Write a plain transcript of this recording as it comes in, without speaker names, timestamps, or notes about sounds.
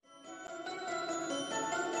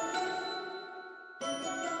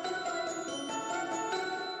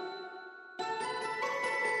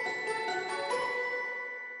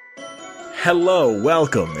Hello,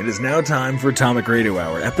 welcome. It is now time for Atomic Radio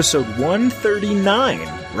Hour, episode 139,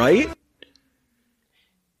 right?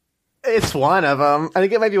 It's one of them. I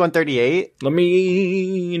think it might be 138. Let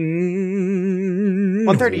me...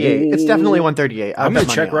 138. It's definitely 138. I'm going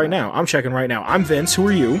to check right now. I'm checking right now. I'm Vince. Who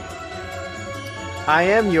are you? I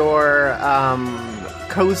am your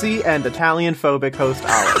cozy and Italian-phobic host,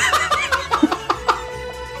 Olive.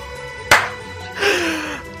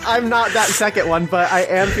 I'm not that second one, but I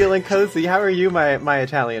am feeling cozy. How are you, my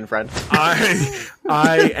Italian friend?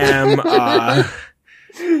 I am,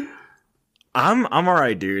 I'm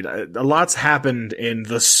alright, dude. A lot's happened in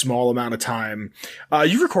the small amount of time.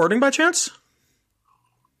 You recording by chance?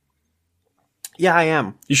 Yeah, I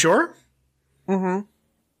am. You sure? Mm-hmm.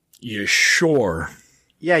 You sure?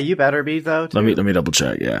 Yeah, you better be, though, too. Let me double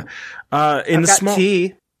check, yeah. I've got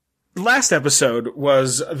tea. Last episode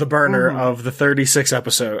was the burner of the 36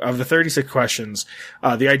 questions,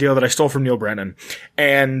 the idea that I stole from Neil Brennan.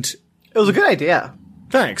 And it was a good idea.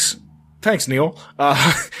 Thanks, Neil.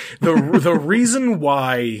 The reason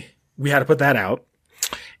why we had to put that out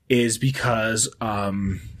is because,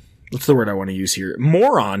 what's the word I want to use here?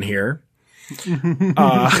 Moron here.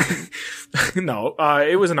 No,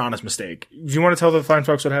 it was an honest mistake. Do you want to tell the fine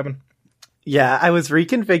folks what happened? Yeah, I was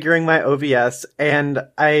reconfiguring my OBS and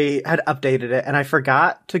I had updated it and I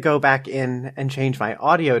forgot to go back in and change my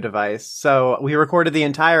audio device. So we recorded the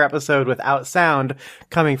entire episode without sound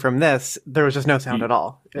coming from this. There was just no sound at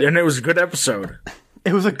all. And it was a good episode.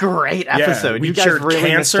 It was a great episode. Yeah, you guys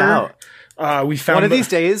really missed out. We found one of these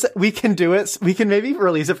days we can do it. We can maybe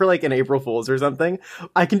release it for like an April Fool's or something.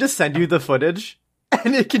 I can just send you the footage.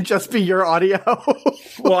 And it can just be your audio.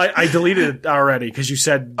 Well, I deleted it already because you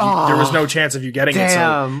said there was no chance of you getting it.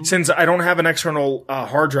 So since I don't have an external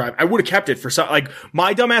hard drive, I would have kept it for something. Like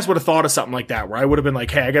my dumbass would have thought of something like that, where I would have been like,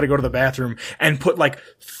 "Hey, I got to go to the bathroom," and put like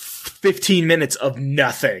 15 minutes of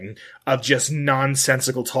nothing, of just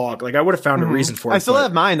nonsensical talk. Like I would have found a reason for it. I still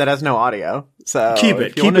have mine that has no audio, so keep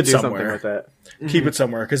it somewhere. With it. Keep it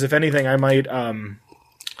somewhere, because if anything, I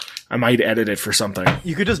might edit it for something.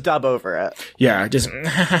 You could just dub over it. Yeah, just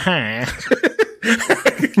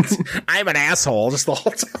I'm an asshole just the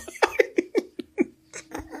whole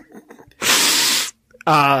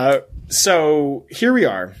time. So here we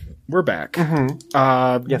are. We're back.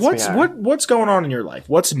 Yes, what's going on in your life?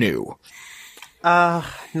 What's new?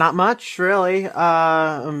 Not much, really.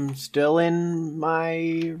 I'm still in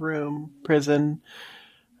my room, prison,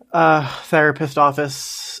 therapist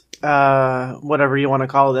office, whatever you want to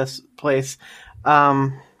call this place.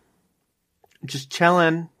 Just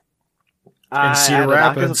chilling. In Cedar Rapids.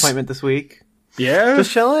 Rapids. Doctor's appointment this week. Yeah?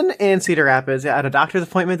 Just chilling in Cedar Rapids. I had a doctor's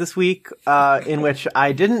appointment this week, in which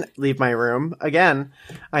I didn't leave my room. Again,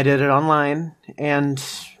 I did it online, and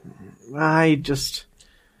I just...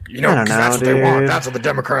 I don't know, that's what they want. That's what the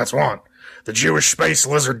Democrats want. The Jewish space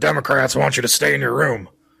lizard Democrats want you to stay in your room.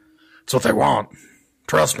 That's what they want.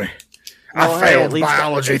 Trust me. Well, I failed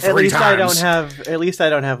biology 3 times. At least I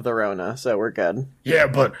don't have the Rona, so we're good. Yeah,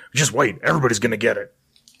 but just wait. Everybody's gonna get it.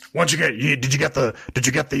 Once you get, did you get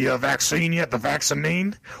the vaccine yet? The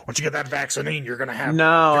vaccinine? Once you get that vaccinine, you're gonna have.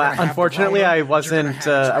 No, unfortunately, I wasn't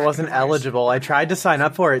eligible. I tried to sign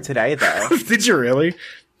up for it today, though. Did you really?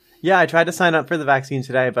 Yeah, I tried to sign up for the vaccine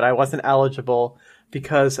today, but I wasn't eligible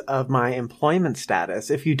because of my employment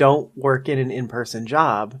status. If you don't work in an in-person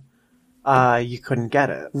job, you couldn't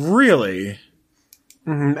get it. Really?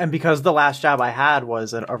 Mm-hmm. And because the last job I had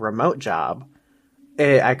was a remote job,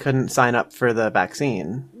 I couldn't sign up for the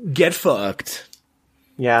vaccine. Get fucked.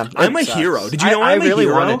 Yeah. I'm a hero. Did you know I'm a hero? I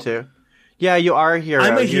really wanted to. Yeah, you are a hero.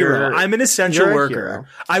 I'm a hero. I'm an essential worker.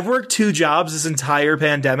 I've worked 2 jobs this entire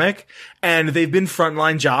pandemic, and they've been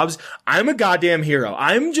frontline jobs. I'm a goddamn hero.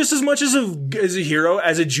 I'm just as much as a hero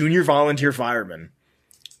as a junior volunteer fireman.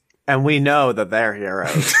 And we know that they're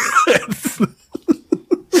heroes.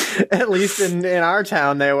 At least in our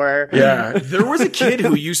town, they were. Yeah. There was a kid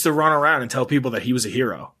who used to run around and tell people that he was a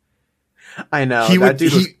hero. I know.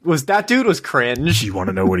 That dude was cringe. You want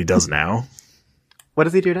to know what he does now? What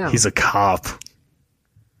does he do now? He's a cop.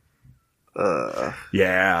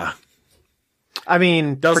 Yeah. I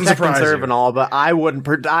mean, protect and serve and all, but I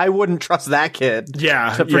wouldn't trust that kid.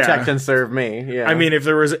 Yeah, to protect and serve me. Yeah. I mean, if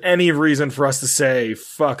there was any reason for us to say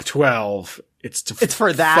fuck 12, it's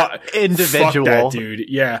for that individual. Fuck that dude.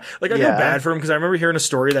 Yeah. Like I feel bad for him because I remember hearing a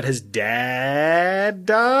story that his dad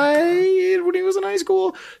died when he was in high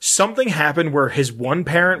school. Something happened where his one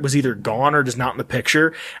parent was either gone or just not in the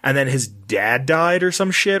picture, and then his dad died or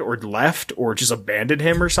some shit, or left, or just abandoned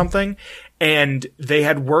him or something. And they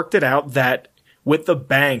had worked it out that with the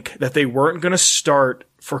bank that they weren't going to start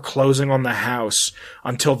for closing on the house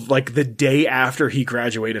until like the day after he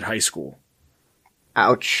graduated high school.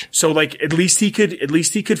 Ouch. So like at least he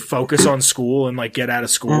could focus on school and like get out of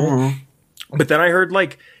school. But then I heard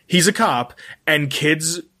like he's a cop and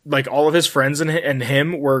kids, like all of his friends and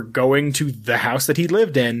him were going to the house that he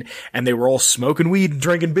lived in, and they were all smoking weed and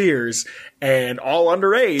drinking beers and all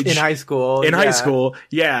underage in high school. High school.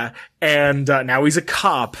 Yeah. And now he's a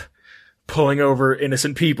cop pulling over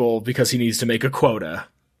innocent people because he needs to make a quota.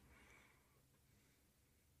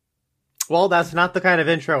 Well, that's not the kind of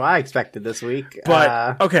intro I expected this week.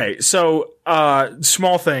 But, okay, so,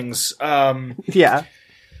 small things. Yeah.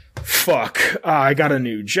 Fuck. I got a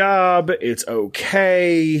new job. It's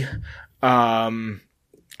okay.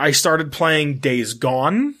 I started playing Days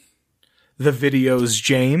Gone. The video's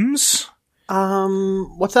James.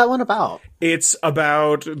 What's that one about? It's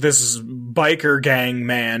about this biker gang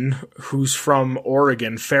man who's from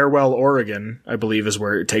Oregon, Farewell, Oregon, I believe is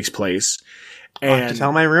where it takes place. I'll have to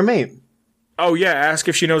tell my roommate. Oh yeah, ask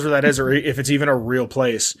if she knows where that is or if it's even a real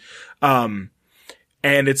place. And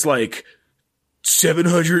it's like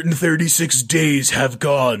 736 days have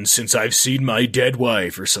gone since I've seen my dead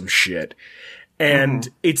wife or some shit. And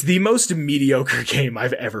it's the most mediocre game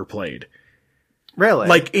I've ever played. Really?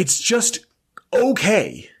 Like, it's just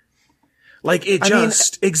okay. Like, it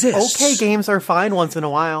just exists. Okay games are fine once in a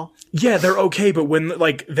while. Yeah, they're okay, but when,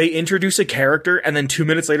 like, they introduce a character and then 2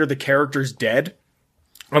 minutes later the character's dead,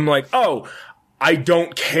 I'm like, oh, I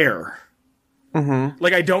don't care.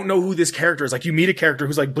 Like, I don't know who this character is. Like, you meet a character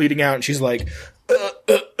who's, like, bleeding out and she's like,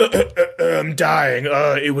 I'm dying.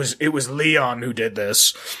 It was Leon who did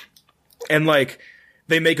this. And, like,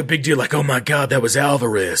 they make a big deal, like, oh my god, that was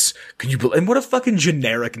Alvarez. Can you believe? And what a fucking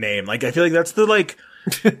generic name. Like, I feel like that's the, like,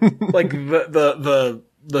 like, the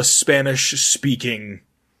Spanish-speaking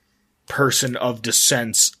person of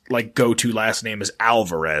descent's, like, go-to last name is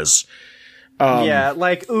Alvarez. Yeah,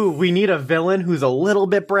 like, ooh, we need a villain who's a little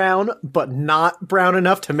bit brown, but not brown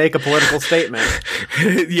enough to make a political statement.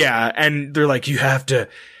 Yeah, and they're like, you have to,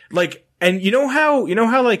 like, and you know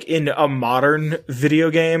how, like, in a modern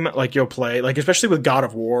video game, like, you'll play, like, especially with God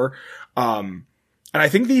of War, and I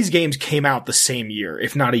think these games came out the same year,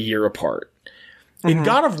 if not a year apart. In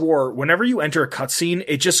God of War, whenever you enter a cutscene,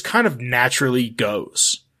 it just kind of naturally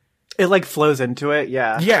goes. It, like, flows into it,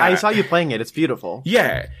 yeah. Yeah. I saw you playing it, it's beautiful.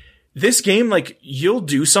 Yeah. This game, like, you'll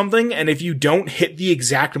do something, and if you don't hit the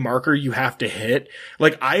exact marker you have to hit,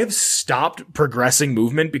 like, I have stopped progressing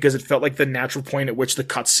movement because it felt like the natural point at which the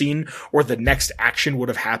cutscene or the next action would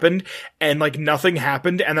have happened, and, like, nothing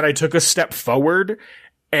happened, and then I took a step forward,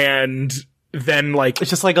 and then, like... It's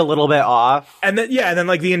just, like, a little bit off. And then, yeah, and then,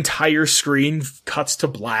 like, the entire screen cuts to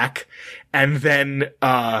black, and then,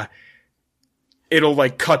 it'll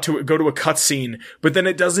like go to a cutscene, but then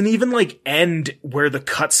it doesn't even like end where the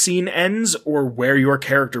cutscene ends or where your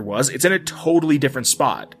character was. It's in a totally different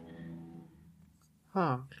spot.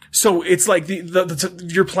 Huh. So it's like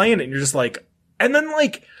you're playing it and you're just like, and then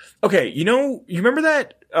like, okay, you remember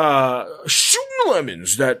that, Shooting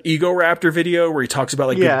Lemons, that Ego Raptor video where he talks about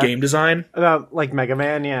like good game design? About like Mega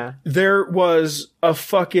Man, yeah. There was a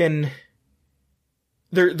fucking,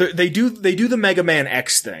 they do the Mega Man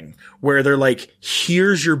X thing where they're like,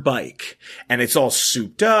 here's your bike, and it's all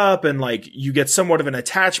souped up and like you get somewhat of an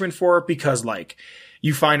attachment for it because like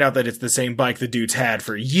you find out that it's the same bike the dude's had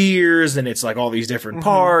for years and it's like all these different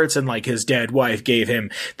parts and like his dead wife gave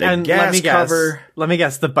him the gas cover. Let me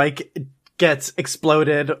guess, the bike gets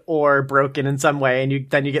exploded or broken in some way and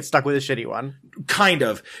then you get stuck with a shitty one. Kind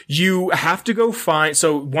of. You have to go find,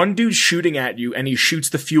 so one dude's shooting at you and he shoots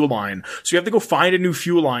the fuel line. So you have to go find a new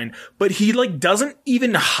fuel line, but he like doesn't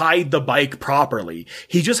even hide the bike properly.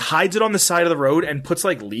 He just hides it on the side of the road and puts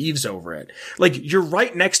like leaves over it. Like you're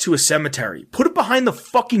right next to a cemetery. Put it behind the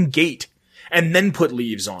fucking gate and then put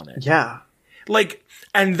leaves on it. Yeah. Like,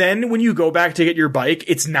 and then when you go back to get your bike,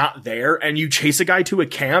 it's not there, and you chase a guy to a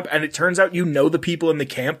camp, and it turns out you know the people in the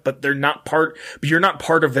camp, but you're not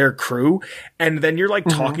part of their crew, and then you're like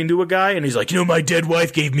talking to a guy, and he's like, my dead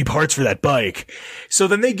wife gave me parts for that bike. So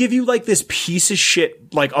then they give you like this piece of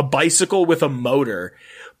shit, like a bicycle with a motor.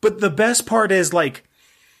 But the best part is like,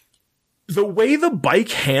 the way the bike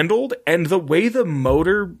handled and the way the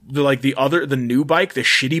motor, the new bike, the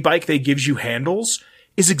shitty bike they gives you handles,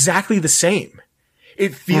 is exactly the same.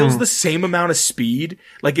 It feels the same amount of speed.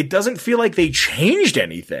 Like, it doesn't feel like they changed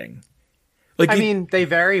anything. Like, I mean, they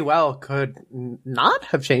very well could not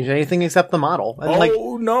have changed anything except the model. And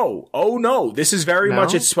no. This is very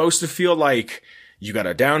much, it's supposed to feel like, you got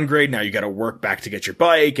to downgrade. Now you got to work back to get your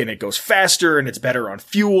bike, and it goes faster and it's better on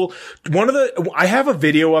fuel. I have a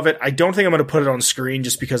video of it. I don't think I'm going to put it on screen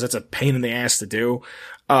just because it's a pain in the ass to do.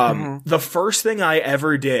 The first thing I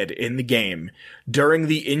ever did in the game during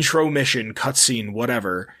the intro mission, cutscene,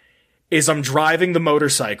 whatever, is I'm driving the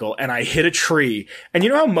motorcycle and I hit a tree. And you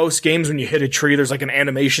know how most games when you hit a tree, there's like an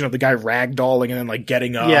animation of the guy ragdolling and then like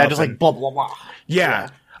getting up. Yeah, just like blah, blah, blah. Yeah.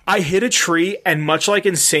 I hit a tree, and much like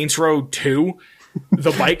in Saints Row 2,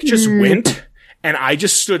 the bike just went and I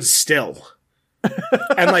just stood still.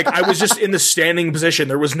 And like I was just in the standing position.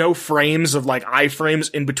 There was no frames of like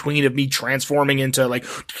iframes in between of me transforming into like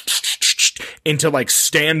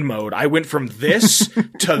stand mode. I went from this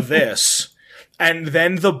to this. And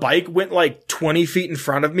then the bike went like 20 feet in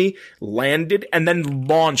front of me, landed, and then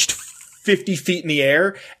launched 50 feet in the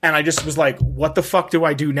air. And I just was like, what the fuck do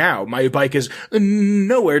I do now? My bike is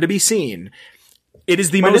nowhere to be seen. It is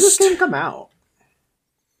the When most... did this game come out?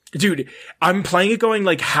 Dude, I'm playing it going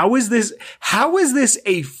like, how is this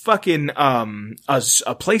a fucking,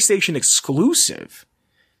 a PlayStation exclusive?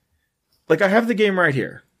 Like, I have the game right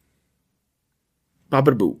here.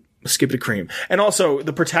 Babadaboo. Skip the cream. And also,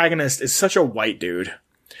 the protagonist is such a white dude.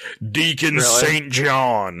 Deacon Really? St.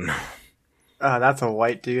 John. That's a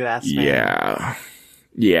white dude ass name. Yeah.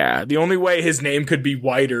 Yeah. The only way his name could be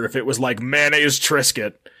whiter if it was like Mayonnaise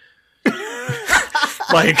Triscuit.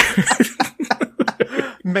 Like...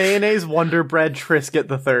 Mayonnaise Wonder Bread Triscuit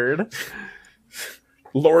the Third.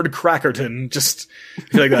 Lord Crackerton. Just I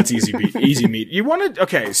feel like that's easy meat. You wanted...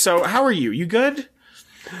 Okay, so how are you? You good?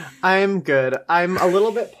 I'm good. I'm a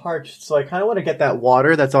little bit parched, so I kind of want to get that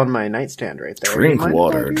water that's on my nightstand right there. Drink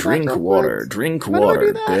water, bitch.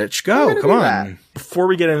 Go, come on. That? Before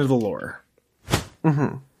we get into the lore,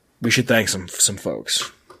 we should thank some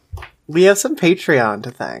folks. We have some Patreon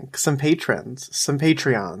to thank. Some patrons. Some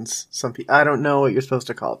Patreons. I don't know what you're supposed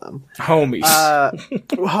to call them. Homies.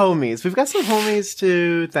 Homies. We've got some homies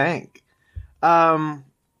to thank.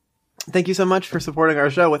 Thank you so much for supporting our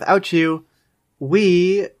show. Without you,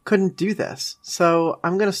 we couldn't do this. So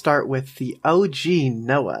I'm going to start with the OG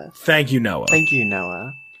Noah. Thank you, Noah. Thank you,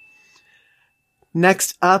 Noah.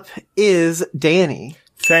 Next up is Danny.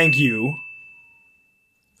 Thank you,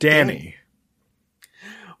 Danny.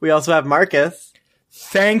 We also have Marcus.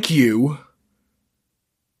 Thank you,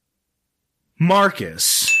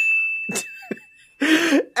 Marcus.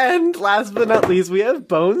 And last but not least, we have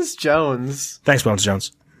Bones Jones. Thanks, Bones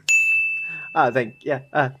Jones.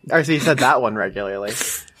 RC said that one regularly.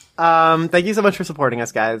 Thank you so much for supporting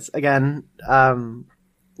us, guys. Again,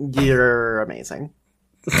 you're amazing.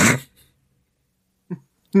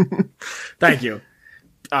 Thank you.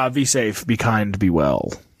 Be safe, be kind, be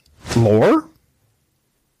well. Lore?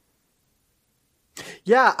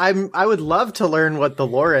 Yeah, I would love to learn what the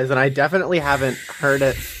lore is, and I definitely haven't heard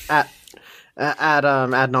it ad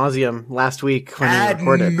nauseum last week when we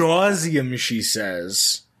recorded. Ad nauseum, she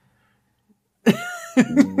says.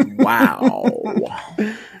 Wow.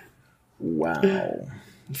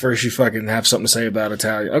 First you fucking have something to say about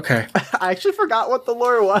Italia. Okay. I actually forgot what the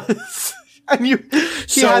lore was. And he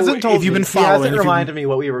So, hasn't told if you've me. been following- He hasn't if you- reminded me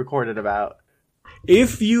what we recorded about.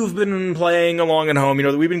 If you've been playing along at home, you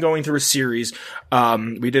know that we've been going through a series.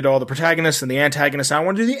 We did all the protagonists and the antagonists. I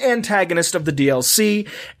want to do the antagonist of the DLC,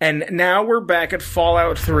 and now we're back at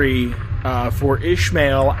Fallout 3 for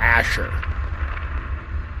Ishmael Asher.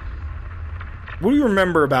 What do you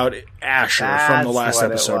remember about Asher from the last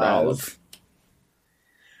That's episode, what it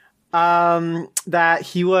Olive? That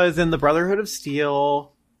he was in the Brotherhood of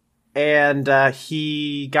Steel, and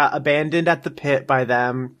he got abandoned at the pit by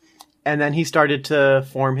them. And then he started to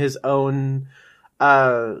form his own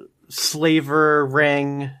slaver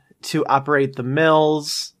ring to operate the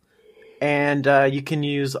mills. And you can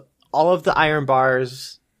use all of the iron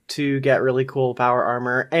bars to get really cool power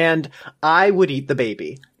armor. And I would eat the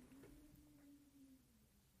baby.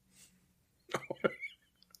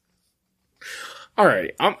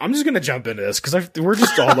 Alright, I'm just gonna jump into this, because we're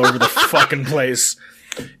just all over the fucking place.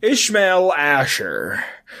 Ishmael Asher.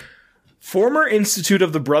 Former Institute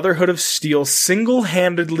of the Brotherhood of Steel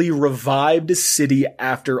single-handedly revived a city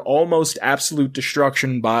after almost absolute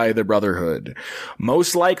destruction by the Brotherhood.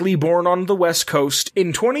 Most likely born on the West Coast,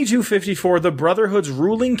 in 2254 the Brotherhood's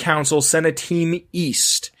ruling council sent a team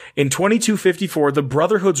east. In 2254 the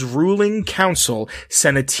Brotherhood's ruling council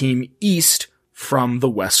sent a team east from the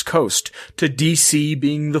West Coast, to DC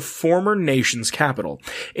being the former nation's capital,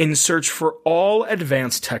 in search for all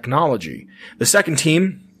advanced technology. The second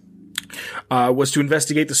team was to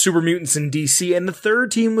investigate the super mutants in DC, and the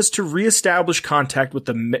third team was to reestablish contact with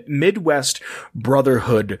the Midwest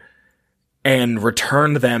Brotherhood and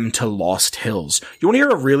returned them to Lost Hills. You want to hear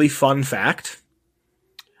a really fun fact?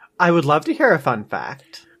 I would love to hear a fun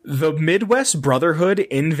fact. The Midwest Brotherhood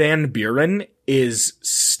in Van Buren is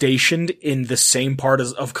stationed in the same part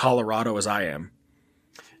of Colorado as I am.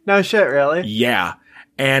 No shit, really? Yeah.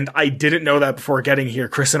 And I didn't know that before getting here.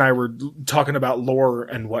 Chris and I were talking about lore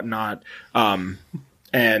and whatnot.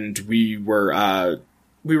 And we were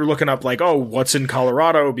looking up like, oh, what's in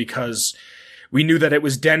Colorado? Because we knew that it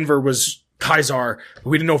was Denver was Kaiser.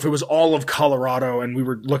 We didn't know if it was all of Colorado, and we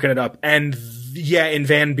were looking it up. And yeah, in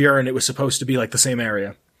Van Buren, it was supposed to be like the same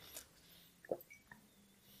area.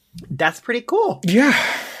 That's pretty cool. Yeah.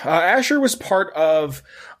 Asher was part of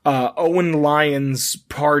Owen Lyon's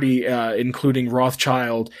party, including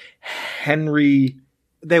Rothschild, Henry.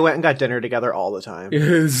 They went and got dinner together all the time.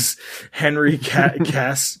 Is Henry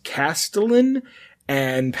Castellan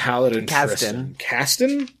and Paladin Caston.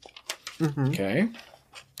 Caston? Mm-hmm. Okay.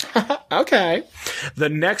 Okay. The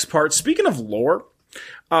next part, speaking of lore,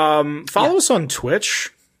 follow us on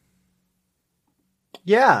Twitch.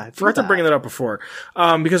 Yeah. I forgot to bring that up before.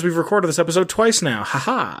 Because we've recorded this episode twice now.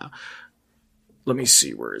 Haha. Let me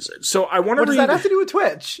see. Where is it? So I want to What does that have to do with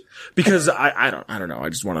Twitch? Because I don't know. I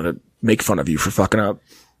just wanted to make fun of you for fucking up.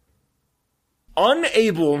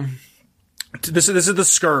 Unable to, this is the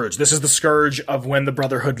scourge. This is the scourge of when the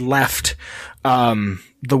Brotherhood left,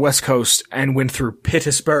 the West Coast and went through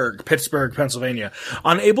Pittsburgh, Pennsylvania.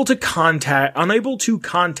 Unable to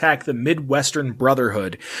contact the Midwestern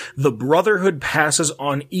Brotherhood, the Brotherhood passes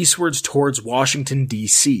on eastwards towards Washington,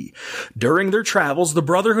 D.C. During their travels, the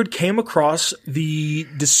Brotherhood came across the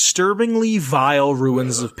disturbingly vile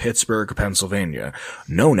ruins of Pittsburgh, Pennsylvania,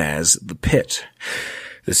 known as the Pit.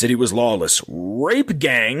 The city was lawless. Rape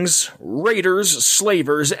gangs, raiders,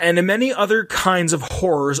 slavers, and many other kinds of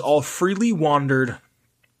horrors all freely wandered,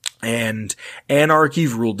 and anarchy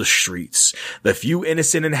ruled the streets. The few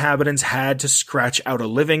innocent inhabitants had to scratch out a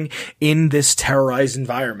living in this terrorized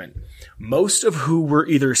environment, most of who were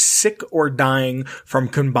either sick or dying from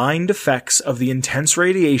combined effects of the intense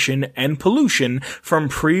radiation and pollution from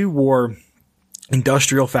pre-war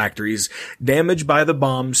industrial factories damaged by the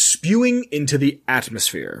bombs spewing into the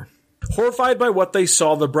atmosphere. Horrified by what they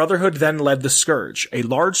saw, the Brotherhood then led the Scourge, a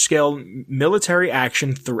large-scale military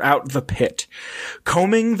action throughout the Pit,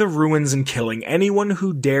 combing the ruins and killing anyone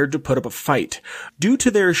who dared to put up a fight. Due to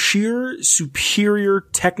their sheer superior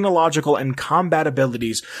technological and combat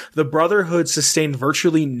abilities, the Brotherhood sustained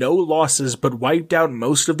virtually no losses but wiped out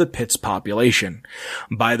most of the Pit's population.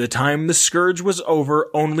 By the time the Scourge was over,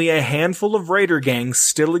 only a handful of raider gangs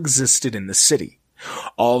still existed in the city.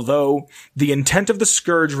 Although the intent of the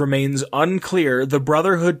Scourge remains unclear, the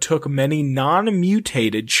Brotherhood took many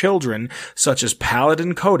non-mutated children, such as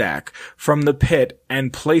Paladin Kodak, from the Pit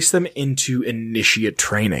and placed them into initiate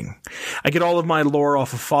training. I get all of my lore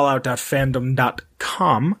off of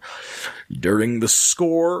fallout.fandom.com. During the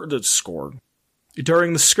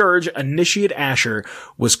Scourge, Initiate Asher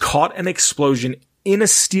was caught in an explosion in a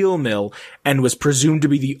steel mill and was presumed to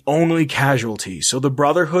be the only casualty, so the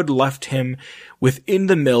Brotherhood left him within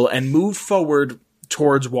the mill and moved forward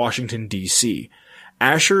towards Washington, D.C.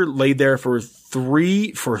 Asher lay there for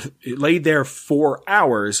 4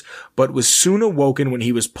 hours, but was soon awoken when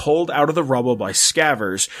he was pulled out of the rubble by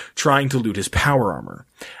scavers trying to loot his power armor.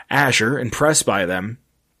 Asher, impressed by them,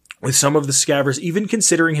 with some of the scavers even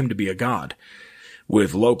considering him to be a god.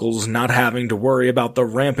 With locals not having to worry about the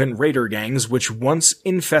rampant raider gangs which once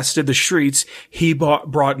infested the streets, he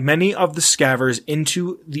brought many of the scavers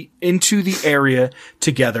into the area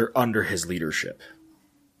together under his leadership.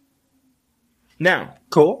 Now,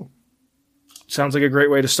 cool. Sounds like a great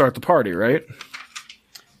way to start the party, right?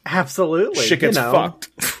 Absolutely. Shit gets fucked.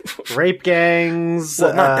 Rape gangs.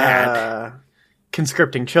 Well, not that.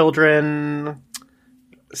 Conscripting children.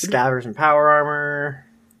 Scavers and power armor.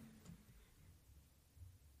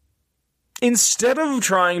 Instead of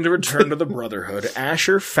trying to return to the Brotherhood,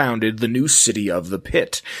 Asher founded the new city of the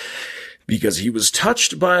Pit, because he was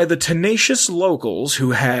touched by the tenacious locals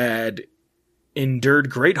who had endured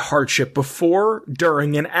great hardship before,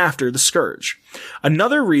 during, and after the Scourge.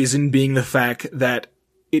 Another reason being the fact that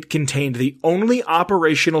it contained the only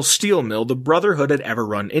operational steel mill the Brotherhood had ever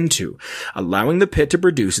run into, allowing the Pit to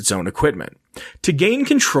produce its own equipment. To gain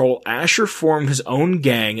control, Asher formed his own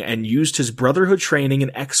gang and used his brotherhood training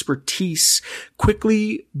and expertise. He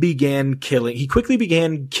quickly began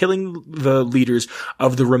killing the leaders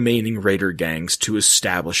of the remaining raider gangs to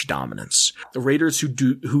establish dominance. The raiders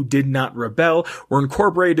who did not rebel were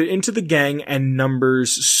incorporated into the gang and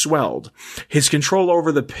numbers swelled. His control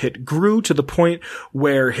over the pit grew to the point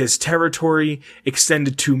where his territory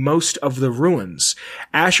extended to most of the ruins.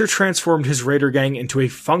 Asher transformed his raider gang into a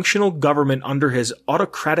functional government under his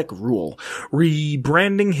autocratic rule,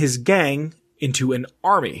 rebranding his gang into an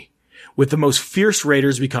army, with the most fierce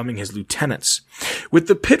raiders becoming his lieutenants. With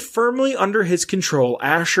the pit firmly under his control,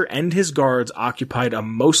 Asher and his guards occupied a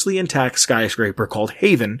mostly intact skyscraper called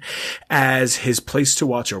Haven as his place to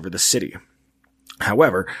watch over the city.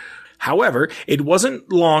 However, it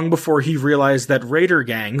wasn't long before he realized that raider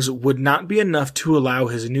gangs would not be enough to allow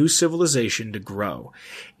his new civilization to grow.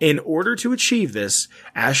 In order to achieve this,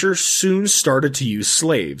 Asher soon started to use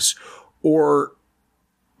slaves, or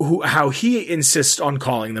how he insists on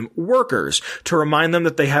calling them workers, to remind them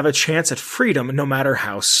that they have a chance at freedom no matter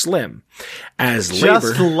how slim.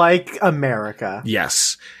 Just like America.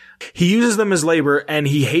 Yes. He uses them as labor, and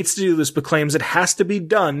he hates to do this, but claims it has to be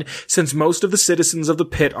done since most of the citizens of the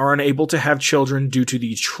pit are unable to have children due to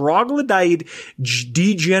the troglodyte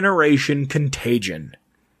degeneration contagion.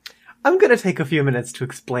 I'm going to take a few minutes to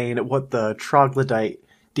explain what the troglodyte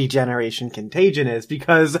degeneration contagion is,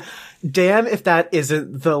 because damn if that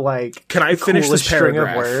isn't the can I finish this string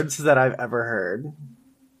of words that I've ever heard.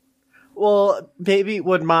 Well, maybe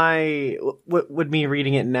would me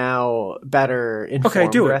reading it now better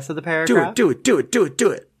inform the rest of the paragraph? Do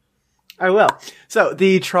it. I will. So,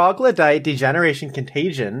 the troglodyte degeneration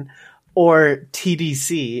contagion, or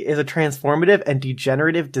TDC, is a transformative and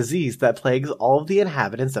degenerative disease that plagues all of the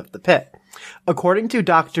inhabitants of the pit. According to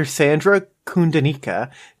Dr. Sandra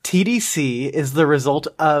Kundanika, TDC is the result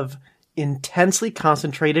of intensely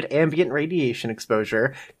concentrated ambient radiation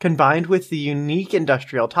exposure combined with the unique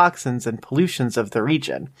industrial toxins and pollutions of the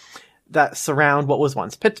region that surround what was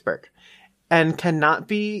once Pittsburgh, and cannot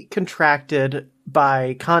be contracted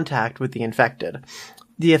by contact with the infected.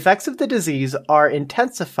 The effects of the disease are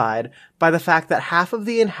intensified by the fact that half of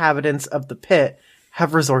the inhabitants of the pit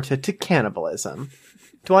have resorted to cannibalism.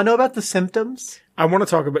 Do I know about the symptoms? I want to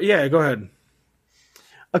talk about... Yeah, go ahead.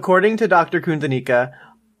 According to Dr. Kundanika,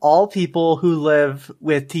 all people who live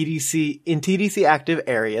with TDC in TDC active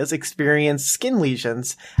areas experience skin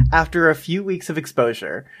lesions after a few weeks of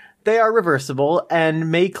exposure. They are reversible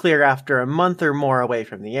and may clear after a month or more away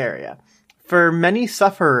from the area. For many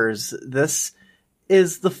sufferers, this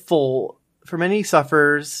is the full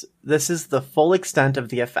extent of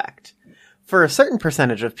the effect. For a certain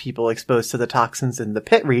percentage of people exposed to the toxins in the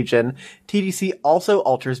pit region, TDC also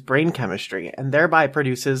alters brain chemistry and thereby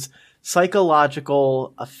produces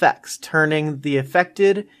psychological effects, turning the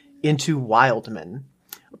affected into wild men.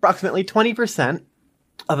 Approximately 20%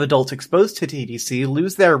 of adults exposed to TDC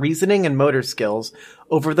lose their reasoning and motor skills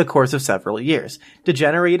over the course of several years,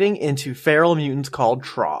 degenerating into feral mutants called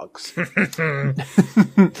trogs.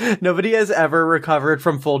 Nobody has ever recovered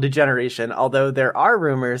from full degeneration, although there are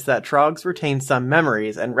rumors that trogs retain some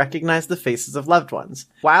memories and recognize the faces of loved ones.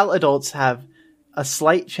 While adults have a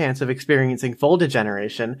slight chance of experiencing full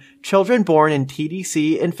degeneration, children born in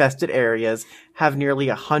TDC-infested areas have nearly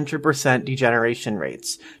 100% degeneration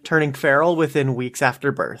rates, turning feral within weeks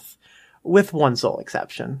after birth, with one sole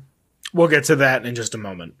exception. We'll get to that in just a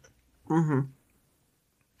moment. Mm-hmm.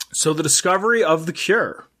 So the discovery of the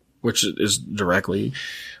cure, which is directly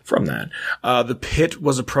from that, the pit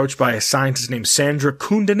was approached by a scientist named Sandra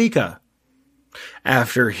Kundanika.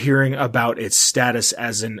 After hearing about its status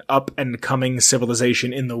as an up-and-coming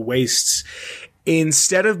civilization in the wastes,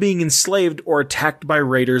 instead of being enslaved or attacked by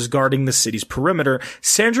raiders guarding the city's perimeter,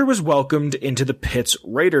 Sandra was welcomed into the pit's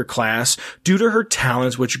raider class due to her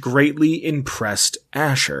talents, which greatly impressed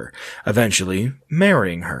Asher, eventually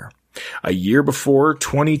marrying her. A year before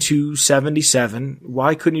 2277,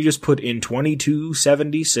 why couldn't you just put in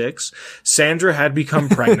 2276? Sandra had become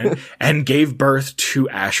pregnant and gave birth to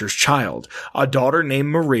Asher's child, a daughter named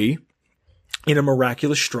Marie. In a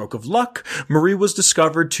miraculous stroke of luck, Marie was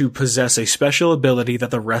discovered to possess a special ability that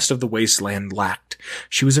the rest of the wasteland lacked.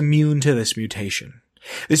 She was immune to this mutation.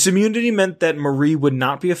 This immunity meant that Marie would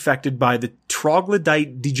not be affected by the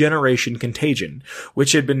troglodyte degeneration contagion,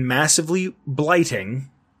 which had been massively blighting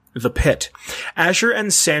the pit. Asher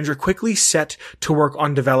and Sandra quickly set to work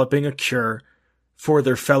on developing a cure for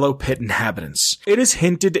their fellow pit inhabitants. It is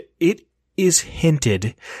hinted is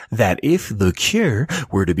hinted that if the cure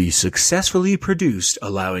were to be successfully produced,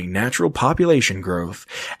 allowing natural population growth,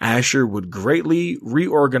 Asher would greatly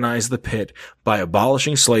reorganize the pit by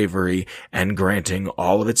abolishing slavery and granting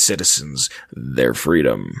all of its citizens their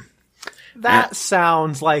freedom. That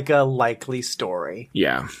sounds like a likely story.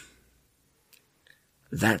 Yeah.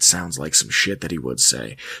 That sounds like some shit that he would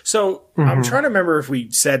say. So, I'm trying to remember if we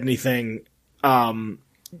said anything.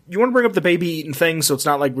 You want to bring up the baby eating thing so it's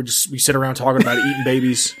not like we sit around talking about eating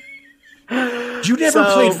babies? You never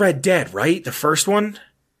played Red Dead, right? The first one?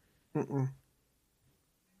 Mm-mm.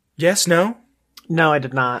 Yes, no? No, I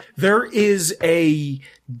did not. There is I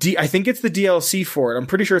think it's the DLC for it. I'm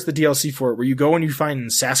pretty sure it's the DLC for it where you go and you find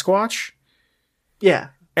Sasquatch. Yeah.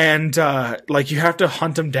 And, you have to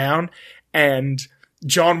hunt him down, and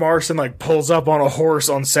John Marston, pulls up on a horse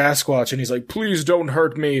on Sasquatch, and he's like, please don't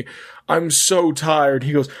hurt me. I'm so tired.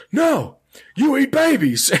 He goes, no, you eat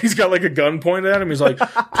babies. And he's got, a gun pointed at him. He's like,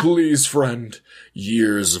 please, friend,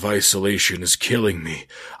 years of isolation is killing me.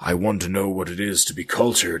 I want to know what it is to be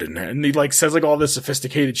cultured. And he, says, all this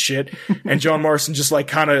sophisticated shit. And John Marston just,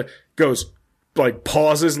 kind of goes,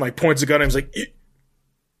 pauses and, points a gun at him. He's like,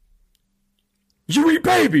 you eat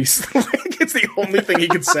babies. It's the only thing he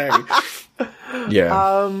could say.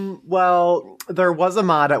 Yeah. Well, there was a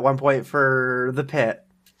mod at one point for the pit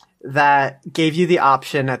that gave you the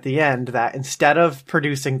option at the end that instead of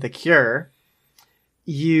producing the cure,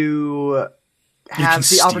 you have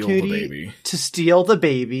the opportunity to steal the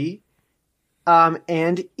baby,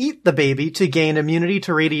 and eat the baby to gain immunity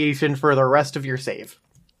to radiation for the rest of your save.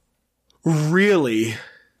 Really?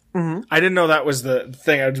 Mm-hmm. I didn't know that was the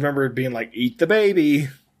thing. I just remember it being eat the baby.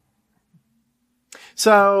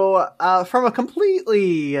 So, from a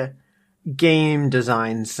completely game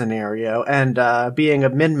design scenario and being a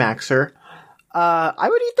min-maxer, I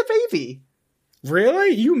would eat the baby. Really?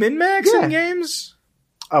 You min-max in games?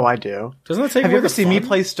 Oh, I do. Doesn't that take Have you ever seen me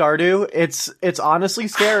play Stardew? It's honestly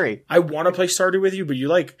scary. I want to play Stardew with you, but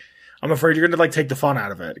you I'm afraid you're going to take the fun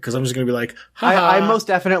out of it, because I'm just going to be I most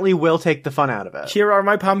definitely will take the fun out of it. Here are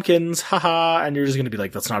my pumpkins, haha, and you're just going to be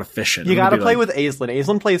that's not efficient. You got to play with Aislinn.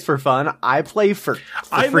 Aislinn plays for fun. I play for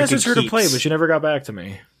I messaged her to play, but she never got back to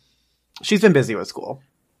me. She's been busy with school.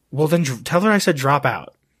 Well, then tell her I said drop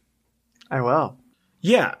out. I will.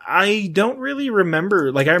 Yeah, I don't really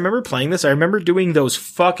remember. I remember playing this. I remember doing those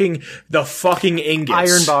the fucking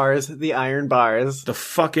ingots. Iron bars. The iron bars. The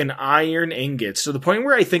fucking iron ingots. To the point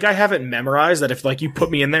where I think I have it memorized that if, you put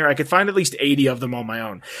me in there, I could find at least 80 of them on my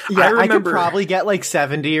own. Yeah, I could probably get,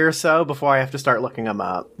 70 or so before I have to start looking them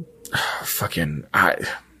up. I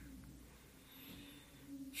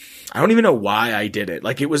don't even know why I did it.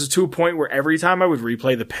 It was to a point where every time I would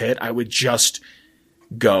replay the pit, I would just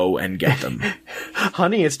go and get them.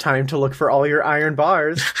 Honey, it's time to look for all your iron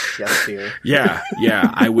bars. Yes, dear. Yeah.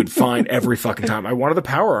 I would find every fucking time. I wanted the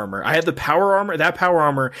power armor. I had the power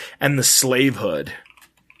armor, and the slave hood.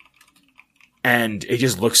 And it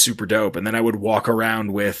just looked super dope. And then I would walk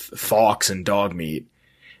around with Fox and Dogmeat.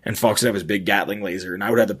 And Fox would have his big Gatling laser, and I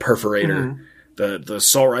would have the perforator, the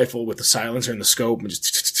assault rifle with the silencer and the scope, and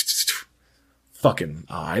just fucking.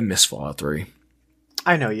 I miss Fallout 3.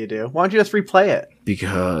 I know you do. Why don't you just replay it?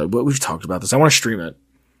 Because we've talked about this. I want to stream it.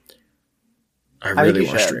 I really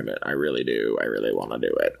want to stream it. I really do. I really want to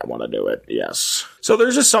do it. I want to do it. Yes. So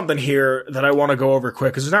there's just something here that I want to go over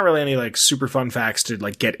quick, because there's not really any super fun facts to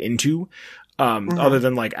get into. Other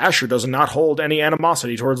than Asher does not hold any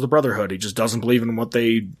animosity towards the Brotherhood. He just doesn't believe in what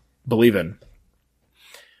they believe in.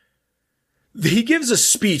 He gives a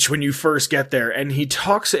speech when you first get there, and he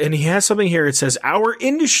talks, and he has something here. It says, our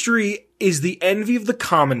industry is the envy of the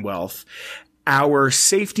Commonwealth. Our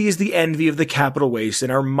safety is the envy of the capital waste,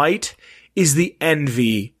 and our might is the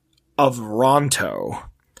envy of Ronto.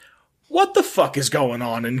 What the fuck is going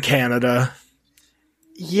on in Canada?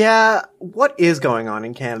 Yeah, what is going on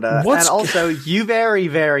in Canada? And also, you very,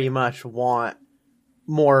 very much want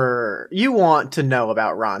more. You want to know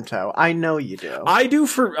about Ronto. I know you do. I do,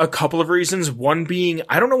 for a couple of reasons. One being,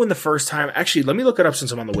 I don't know when the first time, actually, let me look it up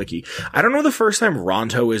since I'm on the wiki. I don't know the first time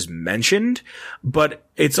Ronto is mentioned, but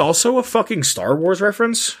it's also a fucking Star Wars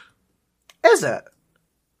reference. Is it?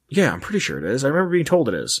 Yeah, I'm pretty sure it is. I remember being told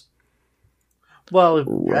it is.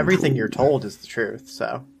 Well, everything you're told is the truth,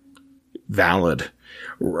 so. Valid.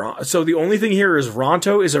 So the only thing here is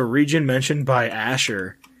Ronto is a region mentioned by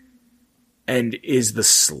Asher, and is the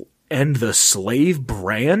slave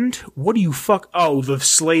Brand? What do you fuck? Oh, the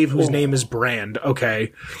slave whose name is Brand.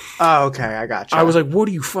 Okay. Oh, okay, I gotcha. I was like, what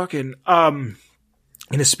do you fucking in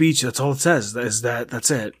a speech? That's all it says.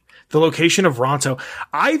 That's it. The location of Ronto.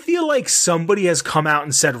 I feel like somebody has come out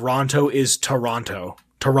and said Ronto is Toronto.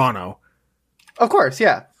 Of course,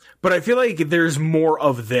 yeah. But I feel like there's more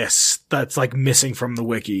of this that's like missing from the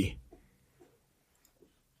wiki.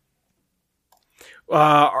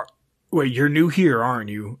 Wait, you're new here, aren't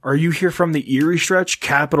you? Are you here from the Erie stretch,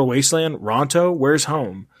 Capital Wasteland, Ronto? Where's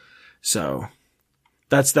home? So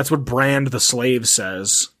that's what Brand the Slave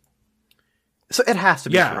says. So it has to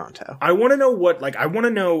be Toronto. I want to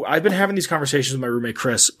know I've been having these conversations with my roommate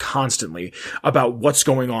Chris constantly about what's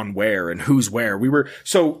going on where and who's where.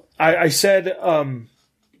 I said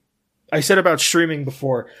about streaming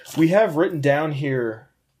before. We have written down here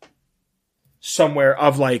somewhere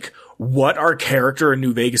of like what our character in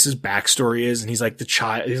New Vegas's backstory is. And he's like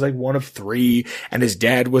he's like one of 3, and his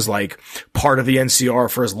dad was like part of the NCR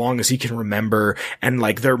for as long as he can remember. And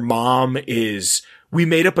like their mom we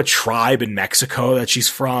made up a tribe in Mexico that she's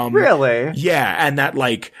from. Really? Yeah. And that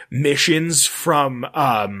like missions from,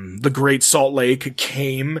 the Great Salt Lake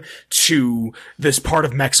came to this part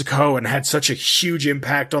of Mexico and had such a huge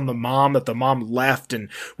impact on the mom that the mom left and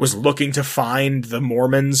was looking to find the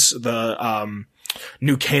Mormons, the,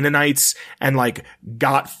 New Canaanites, and like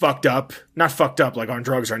got fucked up, not fucked up like on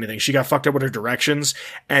drugs or anything. She got fucked up with her directions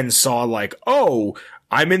and saw like, oh,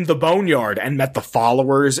 I'm in the boneyard, and met the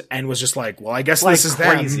followers and was just like, well, I guess like this is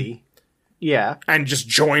crazy. Them. Yeah. And just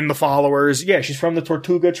joined the followers. Yeah, she's from the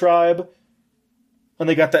Tortuga tribe. And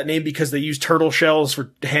they got that name because they use turtle shells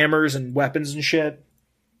for hammers and weapons and shit.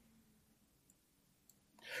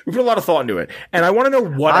 We put a lot of thought into it. And I want to know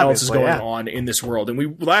what else is going on in this world.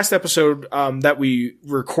 And last episode, that we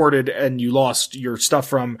recorded and you lost your stuff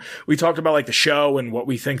from, we talked about like the show and what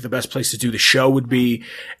we think the best place to do the show would be.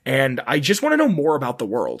 And I just want to know more about the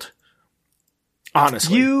world.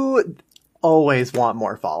 Honestly. You always want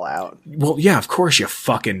more Fallout. Well, yeah, of course, you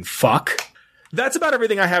fucking fuck. That's about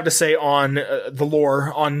everything I have to say on the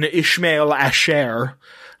lore, on Ishmael Asher.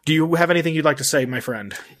 Do you have anything you'd like to say, my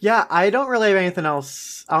friend? Yeah, I don't really have anything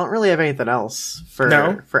else. I don't really have anything else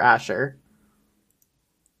for Asher.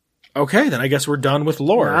 Okay, then I guess we're done with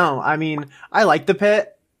lore. No, I mean, I like the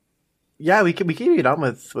pit. Yeah, we can get on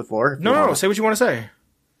with lore. No, say what you want to say.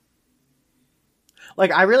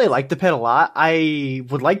 Like, I really like the pit a lot. I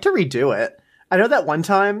would like to redo it. I know that one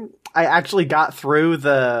time I actually got through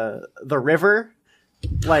the river.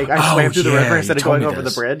 Like, I swam through the river instead of going over the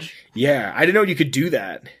bridge. Yeah, I didn't know you could do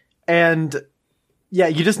that. And, yeah,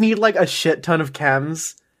 you just need, like, a shit ton of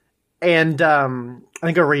chems. And, I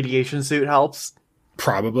think a radiation suit helps.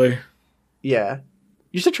 Probably. Yeah.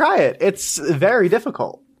 You should try it. It's very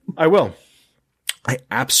difficult. I will. I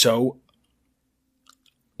absolutely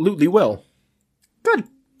will. Good.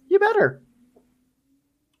 You better.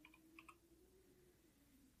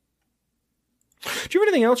 Do you have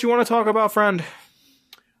anything else you want to talk about, friend?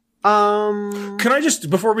 Can I just,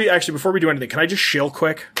 before we do anything, can I just shill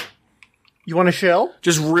quick? You want to shill?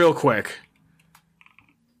 Just real quick.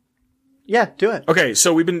 Yeah, do it. Okay,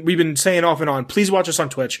 so we've been saying off and on, please watch us on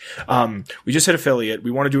Twitch. We just hit affiliate.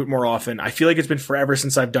 We want to do it more often. I feel like it's been forever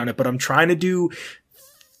since I've done it, but I'm trying to do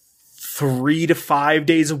 3 to 5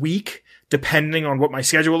 days a week, depending on what my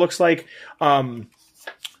schedule looks like.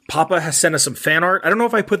 Papa has sent us some fan art. I don't know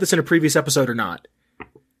if I put this in a previous episode or not.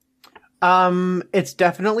 It's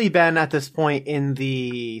definitely been at this point in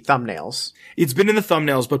the thumbnails. It's been in the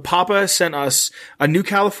thumbnails, but Papa sent us a New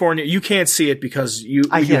California. You can't see it because you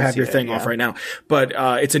have your thing off right now, but,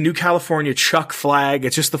 it's a New California Chuck flag.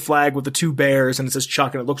 It's just the flag with the 2 bears and it says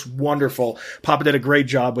Chuck and it looks wonderful. Papa did a great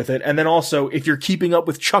job with it. And then also, if you're keeping up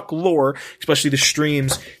with Chuck lore, especially the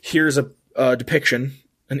streams, here's a depiction,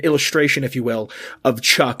 an illustration, if you will, of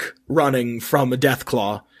Chuck running from a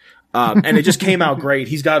Deathclaw. And it just came out great.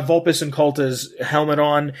 He's got Vulpes Inculta's helmet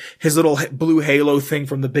on, his little blue halo thing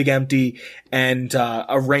from the Big Empty, and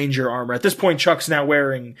a Ranger armor. At this point, Chuck's now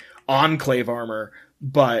wearing Enclave armor,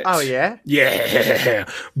 but... Oh, yeah? Yeah.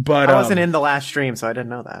 But I wasn't in the last stream, so I didn't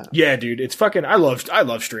know that. Yeah, dude. It's fucking... I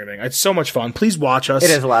love streaming. It's so much fun. Please watch us. It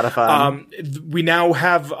is a lot of fun. We now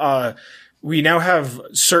have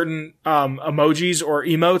certain emojis or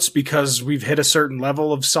emotes because we've hit a certain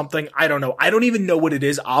level of something. I don't know. I don't even know what it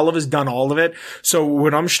is. Olive has done all of it. So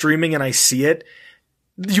when I'm streaming and I see it,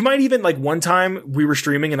 you might even, like, one time we were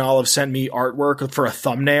streaming and Olive sent me artwork for a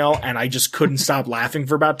thumbnail and I just couldn't stop laughing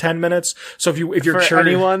for about 10 minutes. So if you're for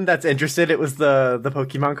anyone that's interested, it was the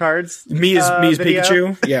Pokemon cards. Me as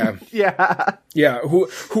Pikachu. Yeah. Yeah. Yeah.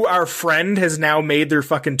 Who our friend has now made their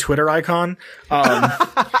fucking Twitter icon.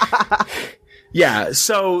 Yeah,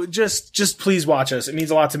 so just please watch us. It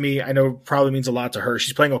means a lot to me. I know it probably means a lot to her.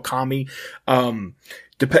 She's playing Okami.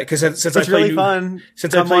 Because since it's really fun.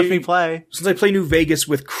 Since watch me play. Since I play New Vegas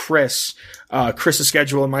with Chris, Chris's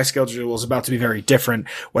schedule and my schedule is about to be very different.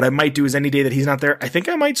 What I might do is any day that he's not there, I think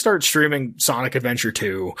I might start streaming Sonic Adventure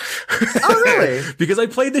 2. Oh, really? Because I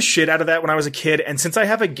played the shit out of that when I was a kid, and since I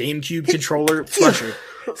have a GameCube controller,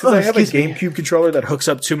 controller that hooks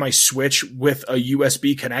up to my Switch with a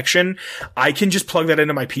USB connection, I can just plug that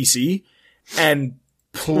into my PC and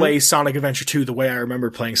play Sonic Adventure 2 the way I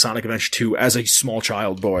remember playing Sonic Adventure 2 as a small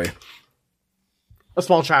child boy. A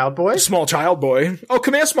small child boy? Small child boy. Oh,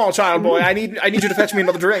 come here, small child boy. I need you to fetch me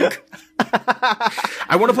another drink.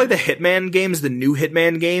 I want to play the Hitman games, the new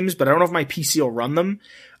Hitman games, but I don't know if my PC will run them,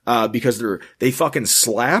 because they fucking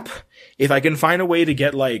slap. If I can find a way to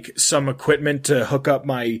get like some equipment to hook up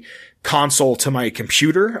my console to my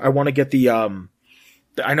computer, I want to get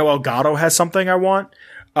I know Elgato has something I want.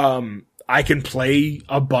 I can play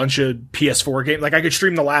a bunch of PS4 games. Like, I could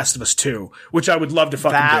stream The Last of Us 2, which I would love to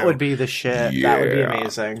fucking do. That would be the shit. Yeah. That would be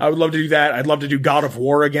amazing. I would love to do that. I'd love to do God of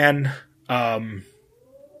War again.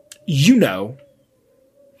 You know.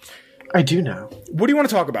 I do know. What do you want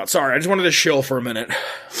to talk about? Sorry, I just wanted to chill for a minute.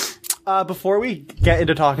 Before we get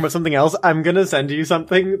into talking about something else, I'm gonna send you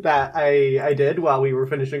something that I did while we were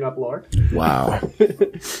finishing up lore. Wow.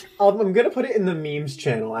 I'm gonna put it in the memes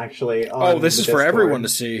channel, actually. Oh, this is for everyone to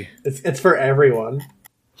see. It's for everyone.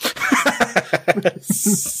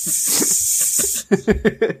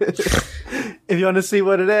 If you want to see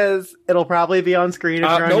what it is, it'll probably be on screen if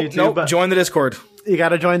you're on YouTube. Nope. Join the Discord. You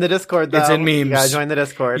gotta join the Discord, though. It's in memes. You gotta join the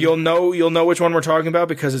Discord. You'll know which one we're talking about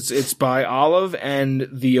because it's by Olive, and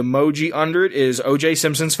the emoji under it is O.J.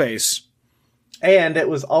 Simpson's face. And it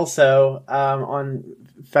was also on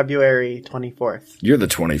February 24th. You're the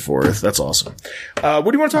 24th. That's awesome. What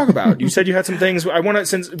do you want to talk about? You said you had some things. I want to,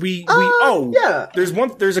 since yeah.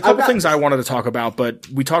 There's a couple things I wanted to talk about, but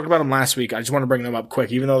we talked about them last week. I just want to bring them up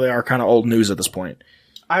quick, even though they are kind of old news at this point.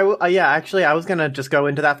 Actually, I was gonna just go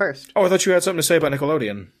into that first. Oh, I thought you had something to say about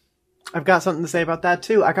Nickelodeon. I've got something to say about that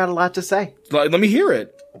too. I got a lot to say. Let me hear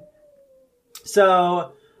it.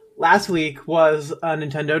 So, last week was a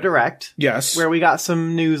Nintendo Direct. Yes. Where we got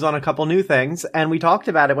some news on a couple new things, and we talked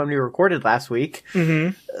about it when we recorded last week.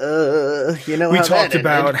 Mm-hmm. We talked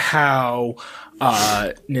about how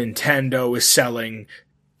Nintendo is selling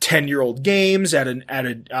 10-year-old games at a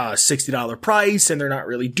 $60 price, and they're not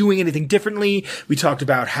really doing anything differently. We talked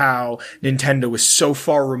about how Nintendo is so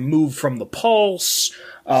far removed from the pulse.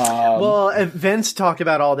 Vince talked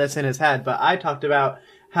about all this in his head, but I talked about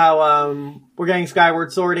how we're getting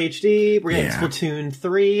Skyward Sword HD, we're getting Splatoon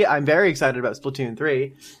 3. I'm very excited about Splatoon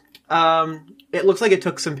 3. It looks like it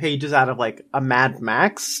took some pages out of like a Mad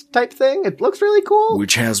Max type thing. It looks really cool.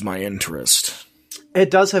 Which has my interest. It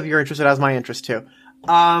does have your interest. It has my interest too.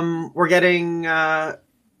 We're getting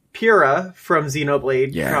Pyrrha from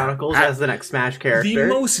Xenoblade Chronicles as the next Smash character. The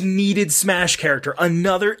most needed Smash character.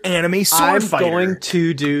 Another anime sword fighter. I'm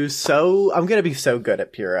going to be so good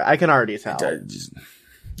at Pyrrha. I can already tell.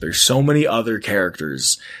 There's so many other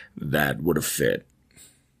characters that would have fit.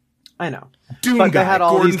 I know. Doom Guy, had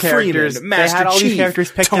all Gordon these characters. Freeman, Master They had all Chief, these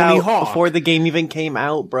characters picked Tony out Hawk. before the game even came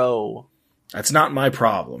out, bro. That's not my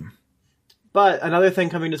problem. But another thing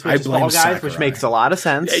coming to Switch is Fall Guys, Sakurai. which makes a lot of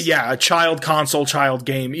sense. Yeah, a child console, child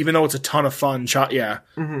game, even though it's a ton of fun.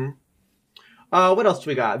 Mm-hmm. What else do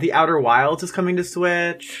we got? The Outer Wilds is coming to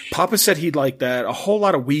Switch. Papa said he'd like that. A whole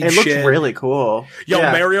lot of weed shit. It looks really cool.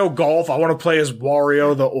 Mario Golf. I want to play as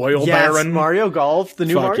Wario, the oil baron. Mario Golf. The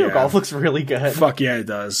new Mario Golf looks really good. Fuck yeah, it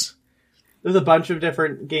does. There's a bunch of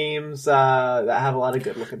different games that have a lot of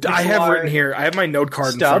good looking pixel I have art. written here. I have my note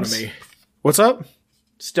card in front of me. What's up?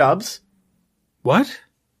 Stubbs. What?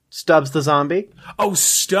 Stubbs the zombie. Oh,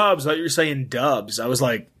 Stubbs. I thought you were saying Dubs. I was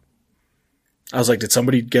like, did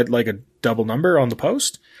somebody get like a double number on the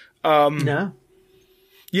post? No.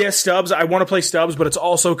 Yeah, Stubbs. I want to play Stubbs, but it's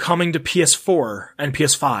also coming to PS4 and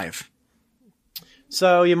PS5.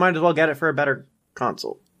 So you might as well get it for a better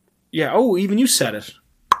console. Yeah. Oh, even you said it.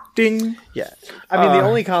 Ding. Yeah. I mean, the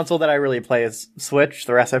only console that I really play is Switch.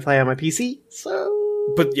 The rest I play on my PC.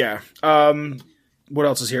 So. But yeah. What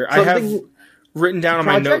else is here? I have written down on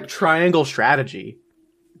my note. Project Triangle Strategy.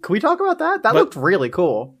 Can we talk about that? That looked really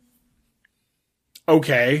cool.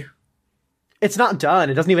 Okay. It's not done.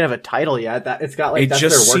 It doesn't even have a title yet. It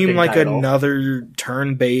just seemed like another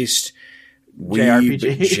turn-based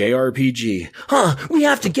JRPG. Huh, we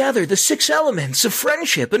have to gather the 6 elements of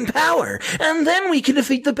friendship and power, and then we can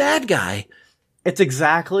defeat the bad guy. It's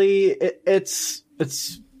exactly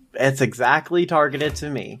exactly targeted to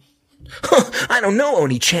me. I don't know,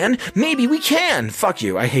 Oni-chan. Maybe we can. Fuck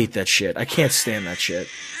you. I hate that shit. I can't stand that shit.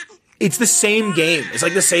 It's the same game. It's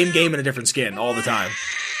like the same game in a different skin all the time.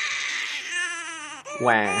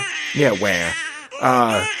 Wah. Yeah,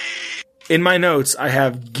 wah. In my notes, I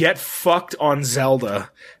have get fucked on Zelda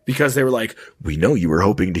because they were like, we know you were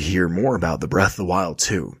hoping to hear more about the Breath of the Wild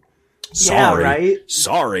 2. Sorry. Yeah, right?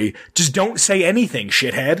 Sorry. Just don't say anything,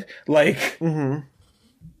 shithead. Like, no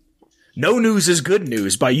news is good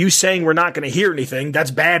news. By you saying we're not going to hear anything,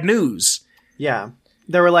 that's bad news. Yeah.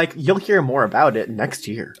 They were like, you'll hear more about it next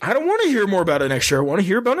year. I don't want to hear more about it next year. I want to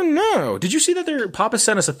hear about it now. Did you see that Papa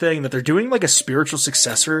sent us a thing that they're doing like a spiritual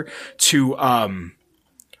successor to,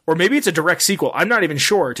 or maybe it's a direct sequel. I'm not even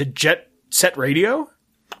sure, to Jet Set Radio?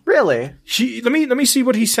 Really? Let me see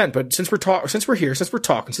what he sent. But since we're talking, since we're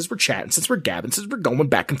talking, since we're chatting, since we're gabbing, since we're going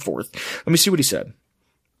back and forth, let me see what he said.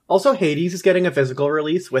 Also, Hades is getting a physical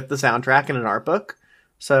release with the soundtrack and an art book,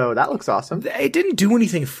 so that looks awesome. It didn't do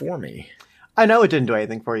anything for me. I know it didn't do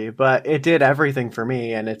anything for you, but it did everything for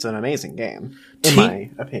me, and it's an amazing game, in my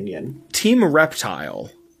opinion. Team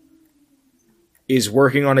Reptile is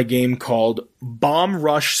working on a game called Bomb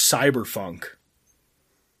Rush Cyberpunk.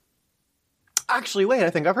 Actually, wait, I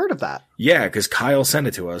think I've heard of that. Yeah, because Kyle sent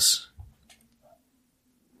it to us.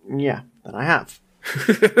 Yeah, then I have.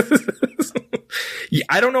 Yeah,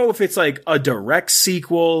 I don't know if it's like a direct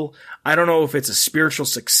sequel. I don't know if it's a spiritual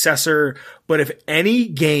successor. But if any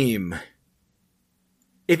game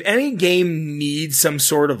needs some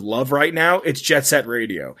sort of love right now, it's Jet Set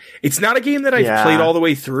Radio. It's not a game that I've played all the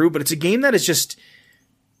way through, but it's a game that is just,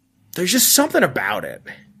 there's just something about it.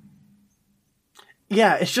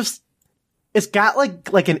 Yeah, it's got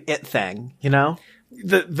like an it thing, you know?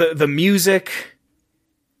 The music,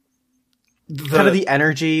 kind of the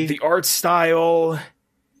energy, the art style.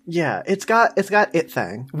 Yeah, it's got it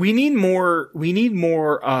thing. We need more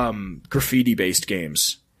graffiti based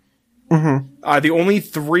games. Mm-hmm. The only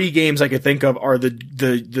 3 games I could think of are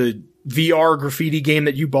the VR graffiti game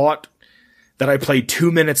that you bought that I played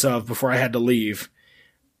 2 minutes of before I had to leave.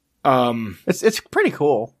 It's pretty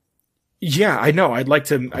cool. Yeah, I know. I'd like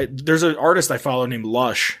to. There's an artist I follow named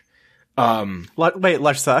Lush. Wait,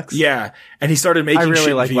 Lush Sucks? Yeah, and he started making. I really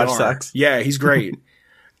shit like in VR. Lush Sucks. Yeah, he's great.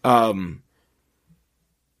 There's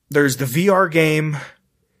the VR game,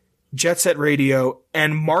 Jet Set Radio,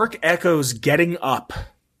 and Mark Echo's Getting Up.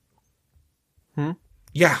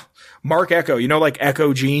 Yeah, Mark Echo. You know, like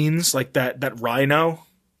Echo Jeans, like that Rhino.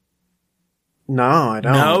 No, I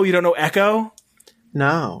don't. No, you don't know Echo?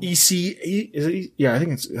 No. Yeah, I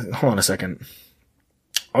think it's, hold on a second.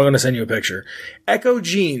 I'm going to send you a picture. Echo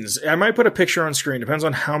Jeans. I might put a picture on screen. Depends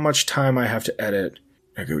on how much time I have to edit.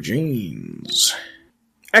 Echo Jeans.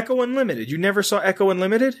 Echo Unlimited. You never saw Echo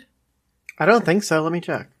Unlimited? I don't think so. Let me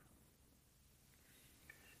check.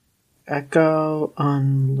 Echo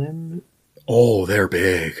Unlimited. Oh, they're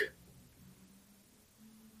big.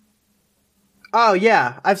 Oh,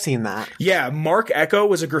 yeah. I've seen that. Yeah, Mark Echo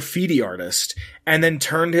was a graffiti artist and then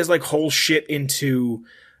turned his like whole shit into,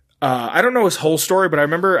 I don't know his whole story, but I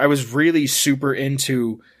remember I was really super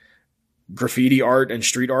into graffiti art and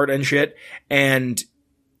street art and shit. And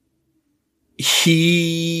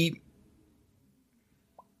he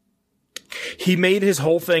made his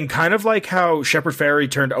whole thing kind of like how Shepard Fairey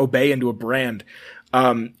turned Obey into a brand.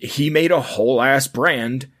 He made a whole ass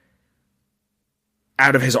brand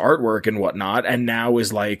out of his artwork and whatnot, and now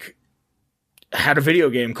is like, had a video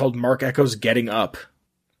game called Mark Echo's Getting Up.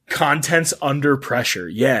 Contents Under Pressure.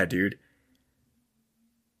 Yeah, dude.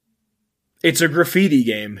 It's a graffiti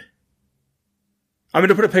game. I'm going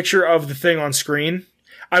to put a picture of the thing on screen.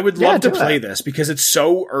 I would love to play this because it's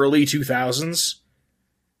so early 2000s.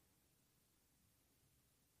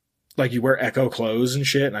 Like you wear Echo clothes and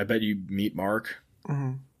shit, and I bet you meet Mark.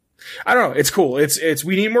 Mm-hmm. I don't know. It's cool.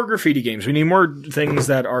 We need more graffiti games. We need more things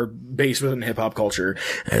that are based within hip hop culture,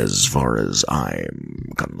 as far as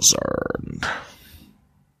I'm concerned.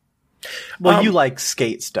 Well, you like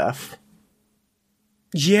skate stuff.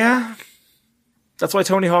 Yeah. That's why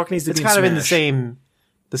Tony Hawk needs to be It's kind of in Smash.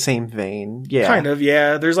 the same vein. Yeah. Kind of,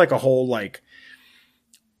 yeah. There's like a whole like,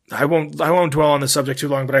 I won't dwell on the subject too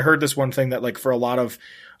long, but I heard this one thing that like for a lot of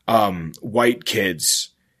white kids,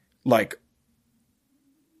 like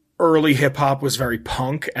early hip hop was very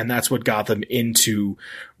punk, and that's what got them into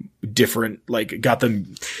different, like got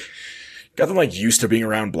them like used to being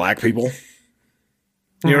around black people.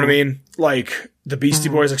 You know what I mean? Like the Beastie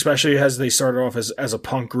Boys, especially as they started off as a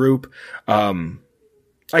punk group.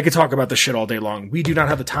 I could talk about this shit all day long. We do not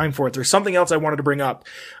have the time for it. There's something else I wanted to bring up.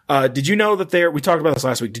 Did you know that we talked about this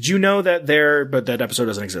last week. Did you know that but that episode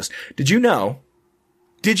doesn't exist. Did you know?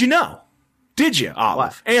 Did you,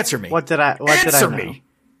 Olive? What? Answer me. What did I know? Answer me.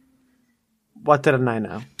 What didn't I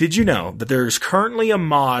know? Did you know that there's currently a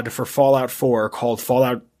mod for Fallout 4 called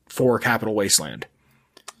Fallout 4 Capital Wasteland?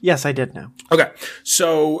 Yes, I did know. Okay.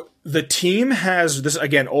 So the team has, this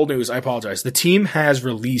again, old news, I apologize. The team has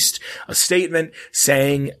released a statement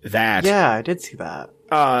saying that. Yeah, I did see that.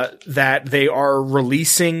 That they are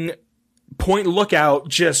releasing Point Lookout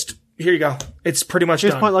just, here you go. It's pretty much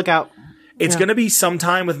Here's done. Point Lookout. It's going to be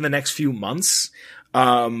sometime within the next few months.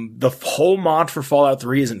 The whole mod for Fallout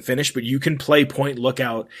 3 isn't finished, but you can play Point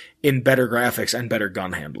Lookout in better graphics and better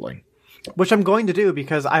gun handling. Which I'm going to do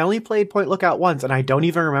because I only played Point Lookout once and I don't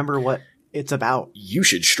even remember what it's about. You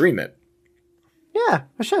should stream it. Yeah,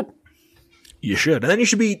 I should. You should. And then you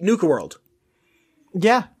should beat Nuka World.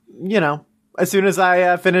 Yeah, as soon as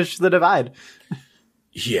I finish The Divide.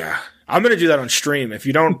 Yeah. I'm going to do that on stream. If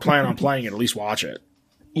you don't plan on playing it, at least watch it.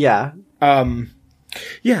 Yeah.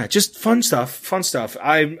 Yeah, just fun stuff.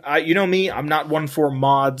 I you know me, I'm not one for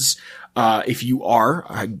mods. If you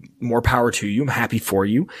are, more power to you. I'm happy for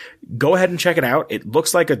you. Go ahead and check it out. It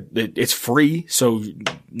looks like it's free, so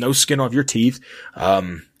no skin off your teeth.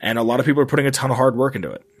 And a lot of people are putting a ton of hard work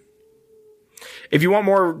into it. If you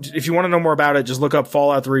want to know more about it, just look up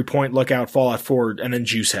Fallout 3, Point Lookout, Fallout 4, and then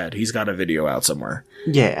Juicehead. He's got a video out somewhere.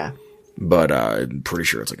 Yeah. But, I'm pretty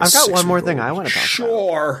sure it's like I've got one more thing I want to talk about.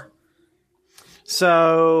 Sure.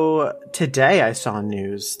 So today I saw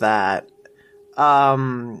news that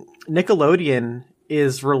Nickelodeon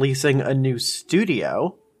is releasing a new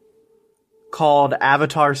studio called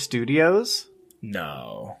Avatar Studios.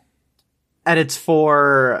 No. And it's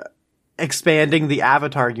for expanding the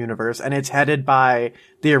Avatar universe, and it's headed by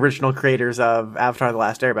the original creators of Avatar: The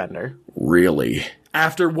Last Airbender. Really?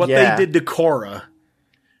 After what they did to Korra.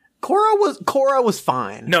 Korra was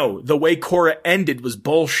fine. No, the way Korra ended was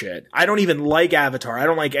bullshit. I don't even like Avatar. I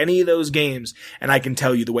don't like any of those games. And I can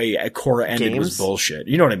tell you the way Korra ended was bullshit.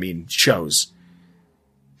 You know what I mean? Shows.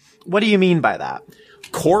 What do you mean by that?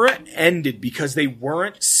 Korra ended because they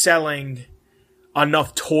weren't selling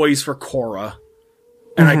enough toys for Korra.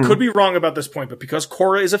 And I could be wrong about this point, but because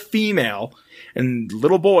Korra is a female and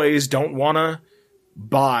little boys don't want to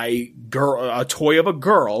buy a toy of a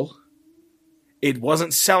girl, it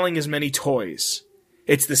wasn't selling as many toys.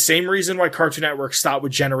 It's the same reason why Cartoon Network stopped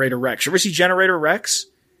with Generator Rex. You ever see Generator Rex?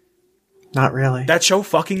 Not really. That show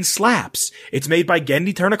fucking slaps. It's made by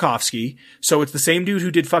Gendy Tartakovsky, so it's the same dude who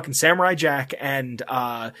did fucking Samurai Jack and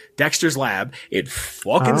Dexter's Lab. It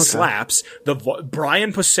fucking slaps.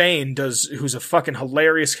 Brian Posehn who's a fucking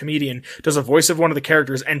hilarious comedian, does a voice of one of the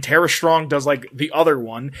characters, and Tara Strong does like the other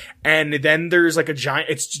one. And then there's like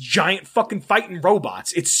it's giant fucking fighting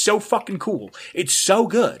robots. It's so fucking cool. It's so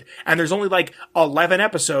good. And there's only like 11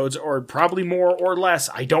 episodes, or probably more or less.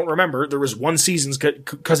 I don't remember. There was one season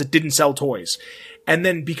because it didn't sell toys. And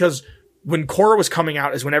then because when Korra was coming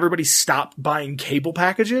out is when everybody stopped buying cable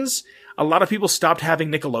packages. A lot of people stopped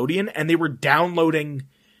having Nickelodeon and they were downloading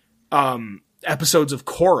episodes of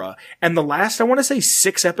Korra. And the last, I want to say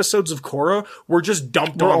 6 episodes of Korra were just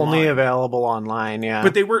dumped online. Only available online, yeah.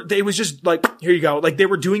 But they was just like, here you go. Like they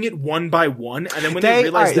were doing it one by one. And then when they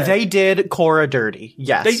realized that they did Korra dirty.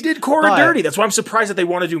 Yes. They did Korra dirty. That's why I'm surprised that they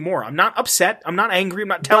want to do more. I'm not upset. I'm not angry. I'm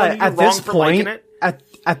not telling you you're wrong for liking it.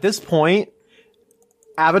 At this point,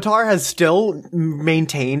 Avatar has still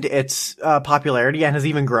maintained its popularity and has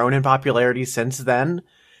even grown in popularity since then,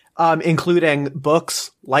 including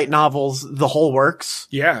books, light novels, the whole works.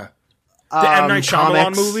 Yeah. The M. Night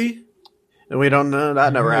Shyamalan movie? We don't know.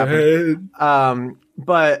 That never happened.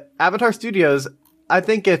 But Avatar Studios, I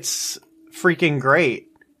think it's freaking great.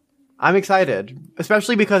 I'm excited,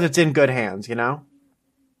 especially because it's in good hands,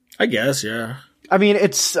 I guess, yeah. I mean,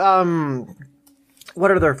 it's, what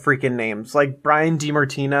are their freaking names? Like Brian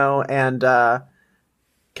DiMartino and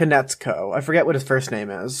Konietzko. I forget what his first name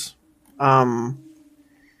is. Hold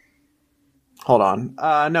on.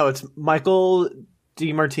 No, it's Michael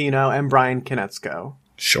DiMartino and Brian Konietzko.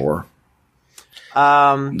 Sure.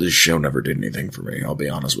 This show never did anything for me, I'll be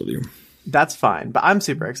honest with you. That's fine, but I'm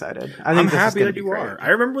super excited. I'm happy that you are. I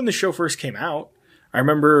remember when the show first came out. I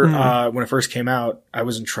remember when it first came out, I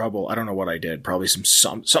was in trouble. I don't know what I did. Probably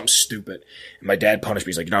something stupid. And my dad punished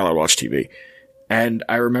me. He's like, "You're not allowed to watch TV." And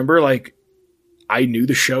I remember, like, I knew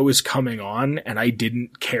the show was coming on, and I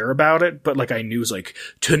didn't care about it. But like, I knew it was like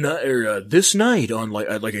tonight or this night on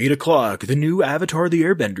at 8:00, the new Avatar: The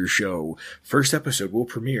Airbender show, first episode will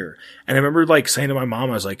premiere. And I remember like saying to my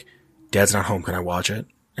mom, I was like, "Dad's not home. Can I watch it?"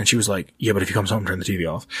 And she was like, "Yeah, but if he comes home, turn the TV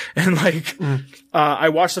off." And like, I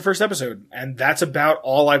watched the first episode, and that's about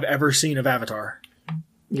all I've ever seen of Avatar.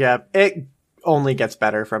 Yeah, it only gets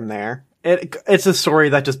better from there. It's a story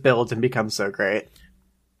that just builds and becomes so great.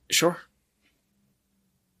 Sure.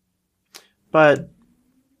 But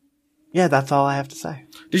yeah, that's all I have to say.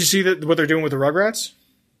 Did you see what they're doing with the Rugrats?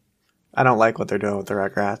 I don't like what they're doing with the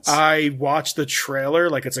Rugrats. I watched the trailer,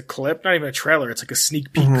 like it's a clip, not even a trailer, it's like a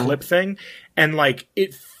sneak peek clip thing, and like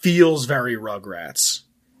it feels very Rugrats.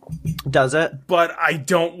 Does it? But I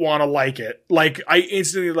don't want to like it. Like I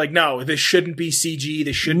instantly like, no, this shouldn't be CG.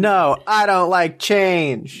 This shouldn't. No, I don't like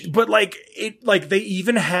change. But like it, like they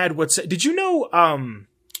even had did you know?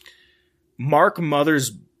 Mark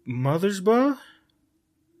Mothersbaugh?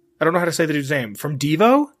 I don't know how to say the dude's name. From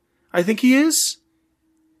Devo, I think he is.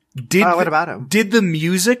 What about him? Did the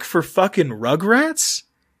music for fucking Rugrats?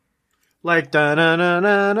 Like da na na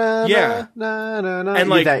na na yeah, na na na, and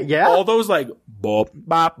like yeah, all those like bop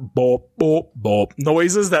bop bop bop bop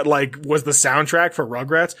noises that like was the soundtrack for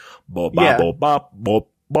Rugrats. Bop bop bop bop bop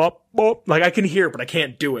bop bop. Like I can hear it, but I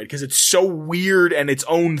can't do it because it's so weird and its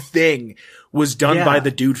own thing was done by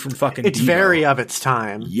the dude from fucking. It's Devo. very of its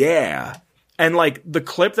time. Yeah, and like the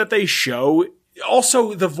clip that they show.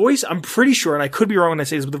 Also, the voice, I'm pretty sure, and I could be wrong when I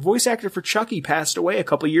say this, but the voice actor for Chucky passed away a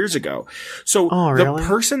couple years ago. So the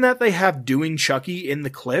person that they have doing Chucky in the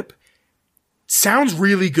clip sounds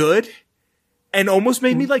really good and almost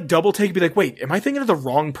made me like double take and be like, wait, am I thinking of the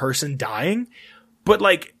wrong person dying? But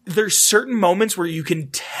like, there's certain moments where you can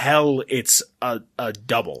tell it's a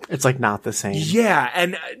double. It's like not the same. Yeah,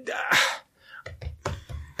 and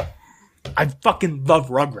I fucking love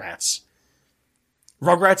Rugrats.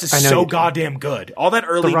 Rugrats is so goddamn good. All that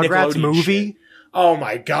early Rugrats Nickelodeon movie. Shit. Oh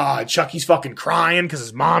my god, Chucky's fucking crying because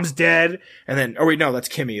his mom's dead. And then, oh wait, no, that's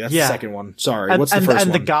Kimmy. That's the second one. Sorry, what's the first one?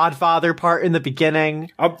 And the Godfather part in the beginning.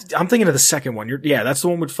 I'm thinking of the second one. That's the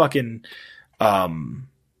one with fucking,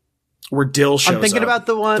 where Dill shows up. I'm thinking about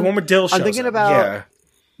the one where Dill shows up. I'm thinking about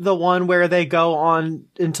the one where they go on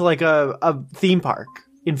into like a theme park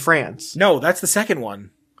in France. No, that's the second one.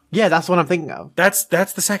 Yeah, that's what I'm thinking of. That's the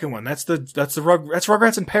second one. That's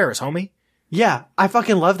Rugrats in Paris, homie. Yeah, I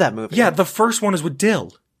fucking love that movie. Yeah, the first one is with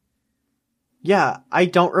Dill. Yeah, I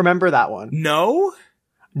don't remember that one. No,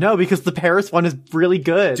 because the Paris one is really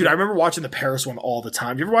good. Dude, I remember watching the Paris one all the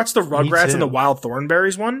time. You ever watch the Rugrats and the Wild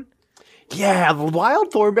Thornberrys one? Yeah, the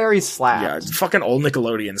Wild Thornberrys slapped. Yeah, fucking old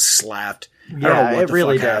Nickelodeon slapped. Yeah, I don't know what it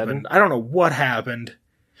really did. Happened. I don't know what happened.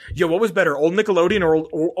 Yo, what was better, old Nickelodeon or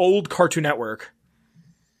old Cartoon Network?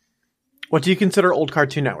 What do you consider old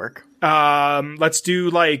Cartoon Network? Let's do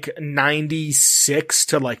like 96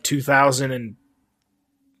 to like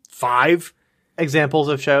 2005. Examples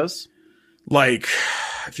of shows? Like,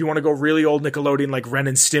 if you want to go really old Nickelodeon, like Ren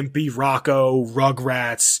and Stimpy, Rocco,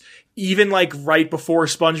 Rugrats, even like right before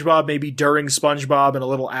SpongeBob, maybe during SpongeBob and a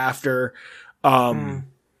little after. And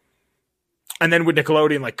then with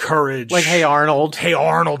Nickelodeon, like Courage. Like Hey Arnold. Hey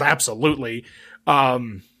Arnold, absolutely.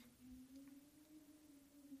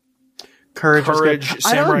 Courage,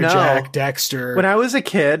 Samurai Jack, Dexter. When I was a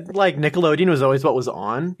kid, like Nickelodeon was always what was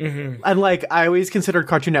on, and like I always considered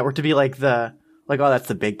Cartoon Network to be like oh, that's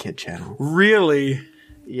the big kid channel. Really?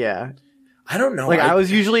 Yeah. I don't know. Like I was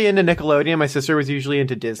usually into Nickelodeon. My sister was usually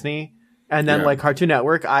into Disney, and then like Cartoon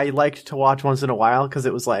Network, I liked to watch once in a while because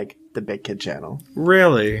it was like the big kid channel.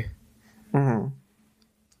 Really? Dude.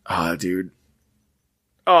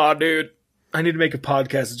 I need to make a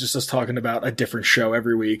podcast of just us talking about a different show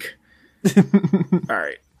every week. All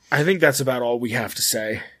right. I think that's about all we have to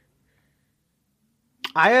say.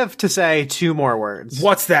 I have to say 2 more words.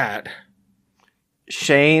 What's that?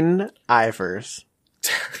 Shane Ivers.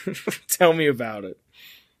 Tell me about it.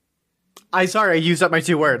 I used up my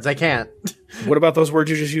 2 words. I can't. What about those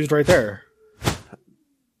words you just used right there?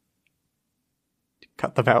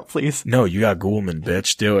 Cut them out, please. No, you got Ghoulman,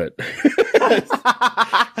 bitch. Do it.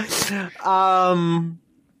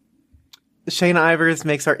 Shane Ivers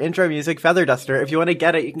makes our intro music, Feather Duster. If you want to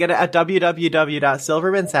get it, you can get it at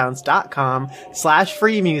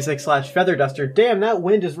www.silvermansounds.com/free music/Feather Duster. Damn, that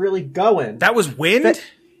wind is really going. That was wind?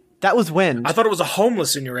 That was wind. I thought it was a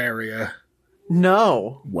homeless in your area.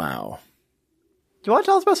 No. Wow. Do you want to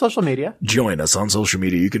tell us about social media? Join us on social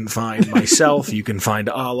media. You can find myself, you can find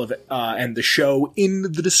Olive, and the show in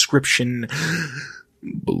the description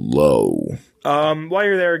below. While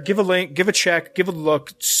you're there, give a link, give a check, give a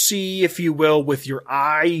look, see if you will with your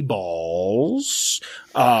eyeballs.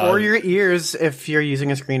 Or your ears if you're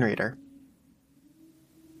using a screen reader.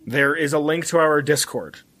 There is a link to our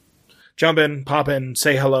Discord. Jump in, pop in,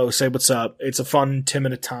 say hello, say what's up. It's a fun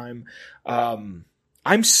 10-minute time.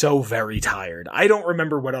 I'm so very tired. I don't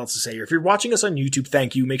remember what else to say here. If you're watching us on YouTube,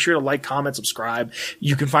 thank you. Make sure to like, comment, subscribe.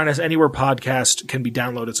 You can find us anywhere podcast can be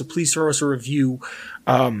downloaded. So please throw us a review.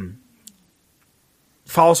 Follow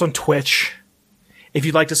us on Twitch. If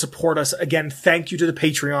you'd like to support us, again, thank you to the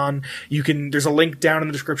Patreon. There's a link down in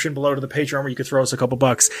the description below to the Patreon where you could throw us a couple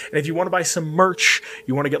bucks. And if you want to buy some merch,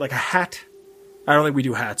 you want to get like a hat. I don't think we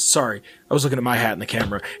do hats. Sorry. I was looking at my hat in the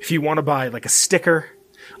camera. If you want to buy like a sticker,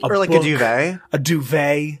 or like book, a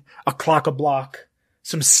duvet, a clock-a-block,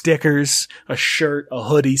 some stickers, a shirt, a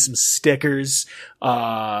hoodie, some stickers.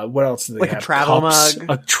 What else do they have? Like a travel Cups, mug.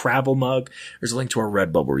 A travel mug. There's a link to our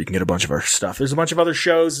Redbubble where you can get a bunch of our stuff. There's a bunch of other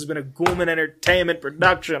shows. There's been a Ghoulman Entertainment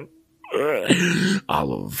production.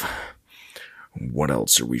 Olive, what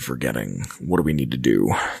else are we forgetting? What do we need to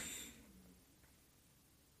do?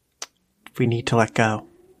 We need to let go.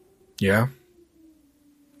 Yeah?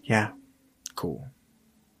 Yeah. Cool.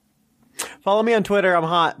 Follow me on Twitter. I'm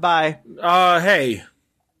hot. Bye. Hey.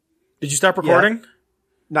 Did you stop recording? Yeah.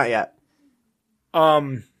 Not yet.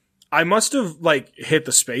 I must have, like, hit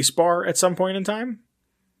the space bar at some point in time.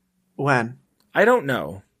 When? I don't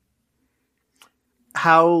know.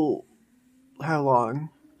 How long?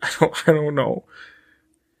 I don't know.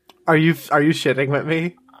 Are you shitting with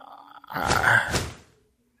me?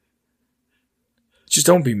 Just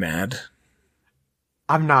don't be mad.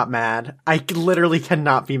 I'm not mad. I literally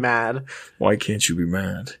cannot be mad. Why can't you be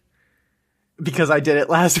mad? Because I did it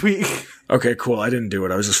last week. Okay, cool. I didn't do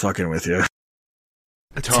it. I was just fucking with you.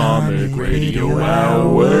 Atomic Radio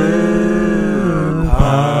Hour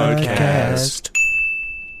Podcast.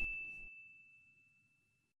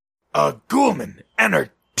 A Ghoulman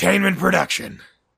Entertainment production.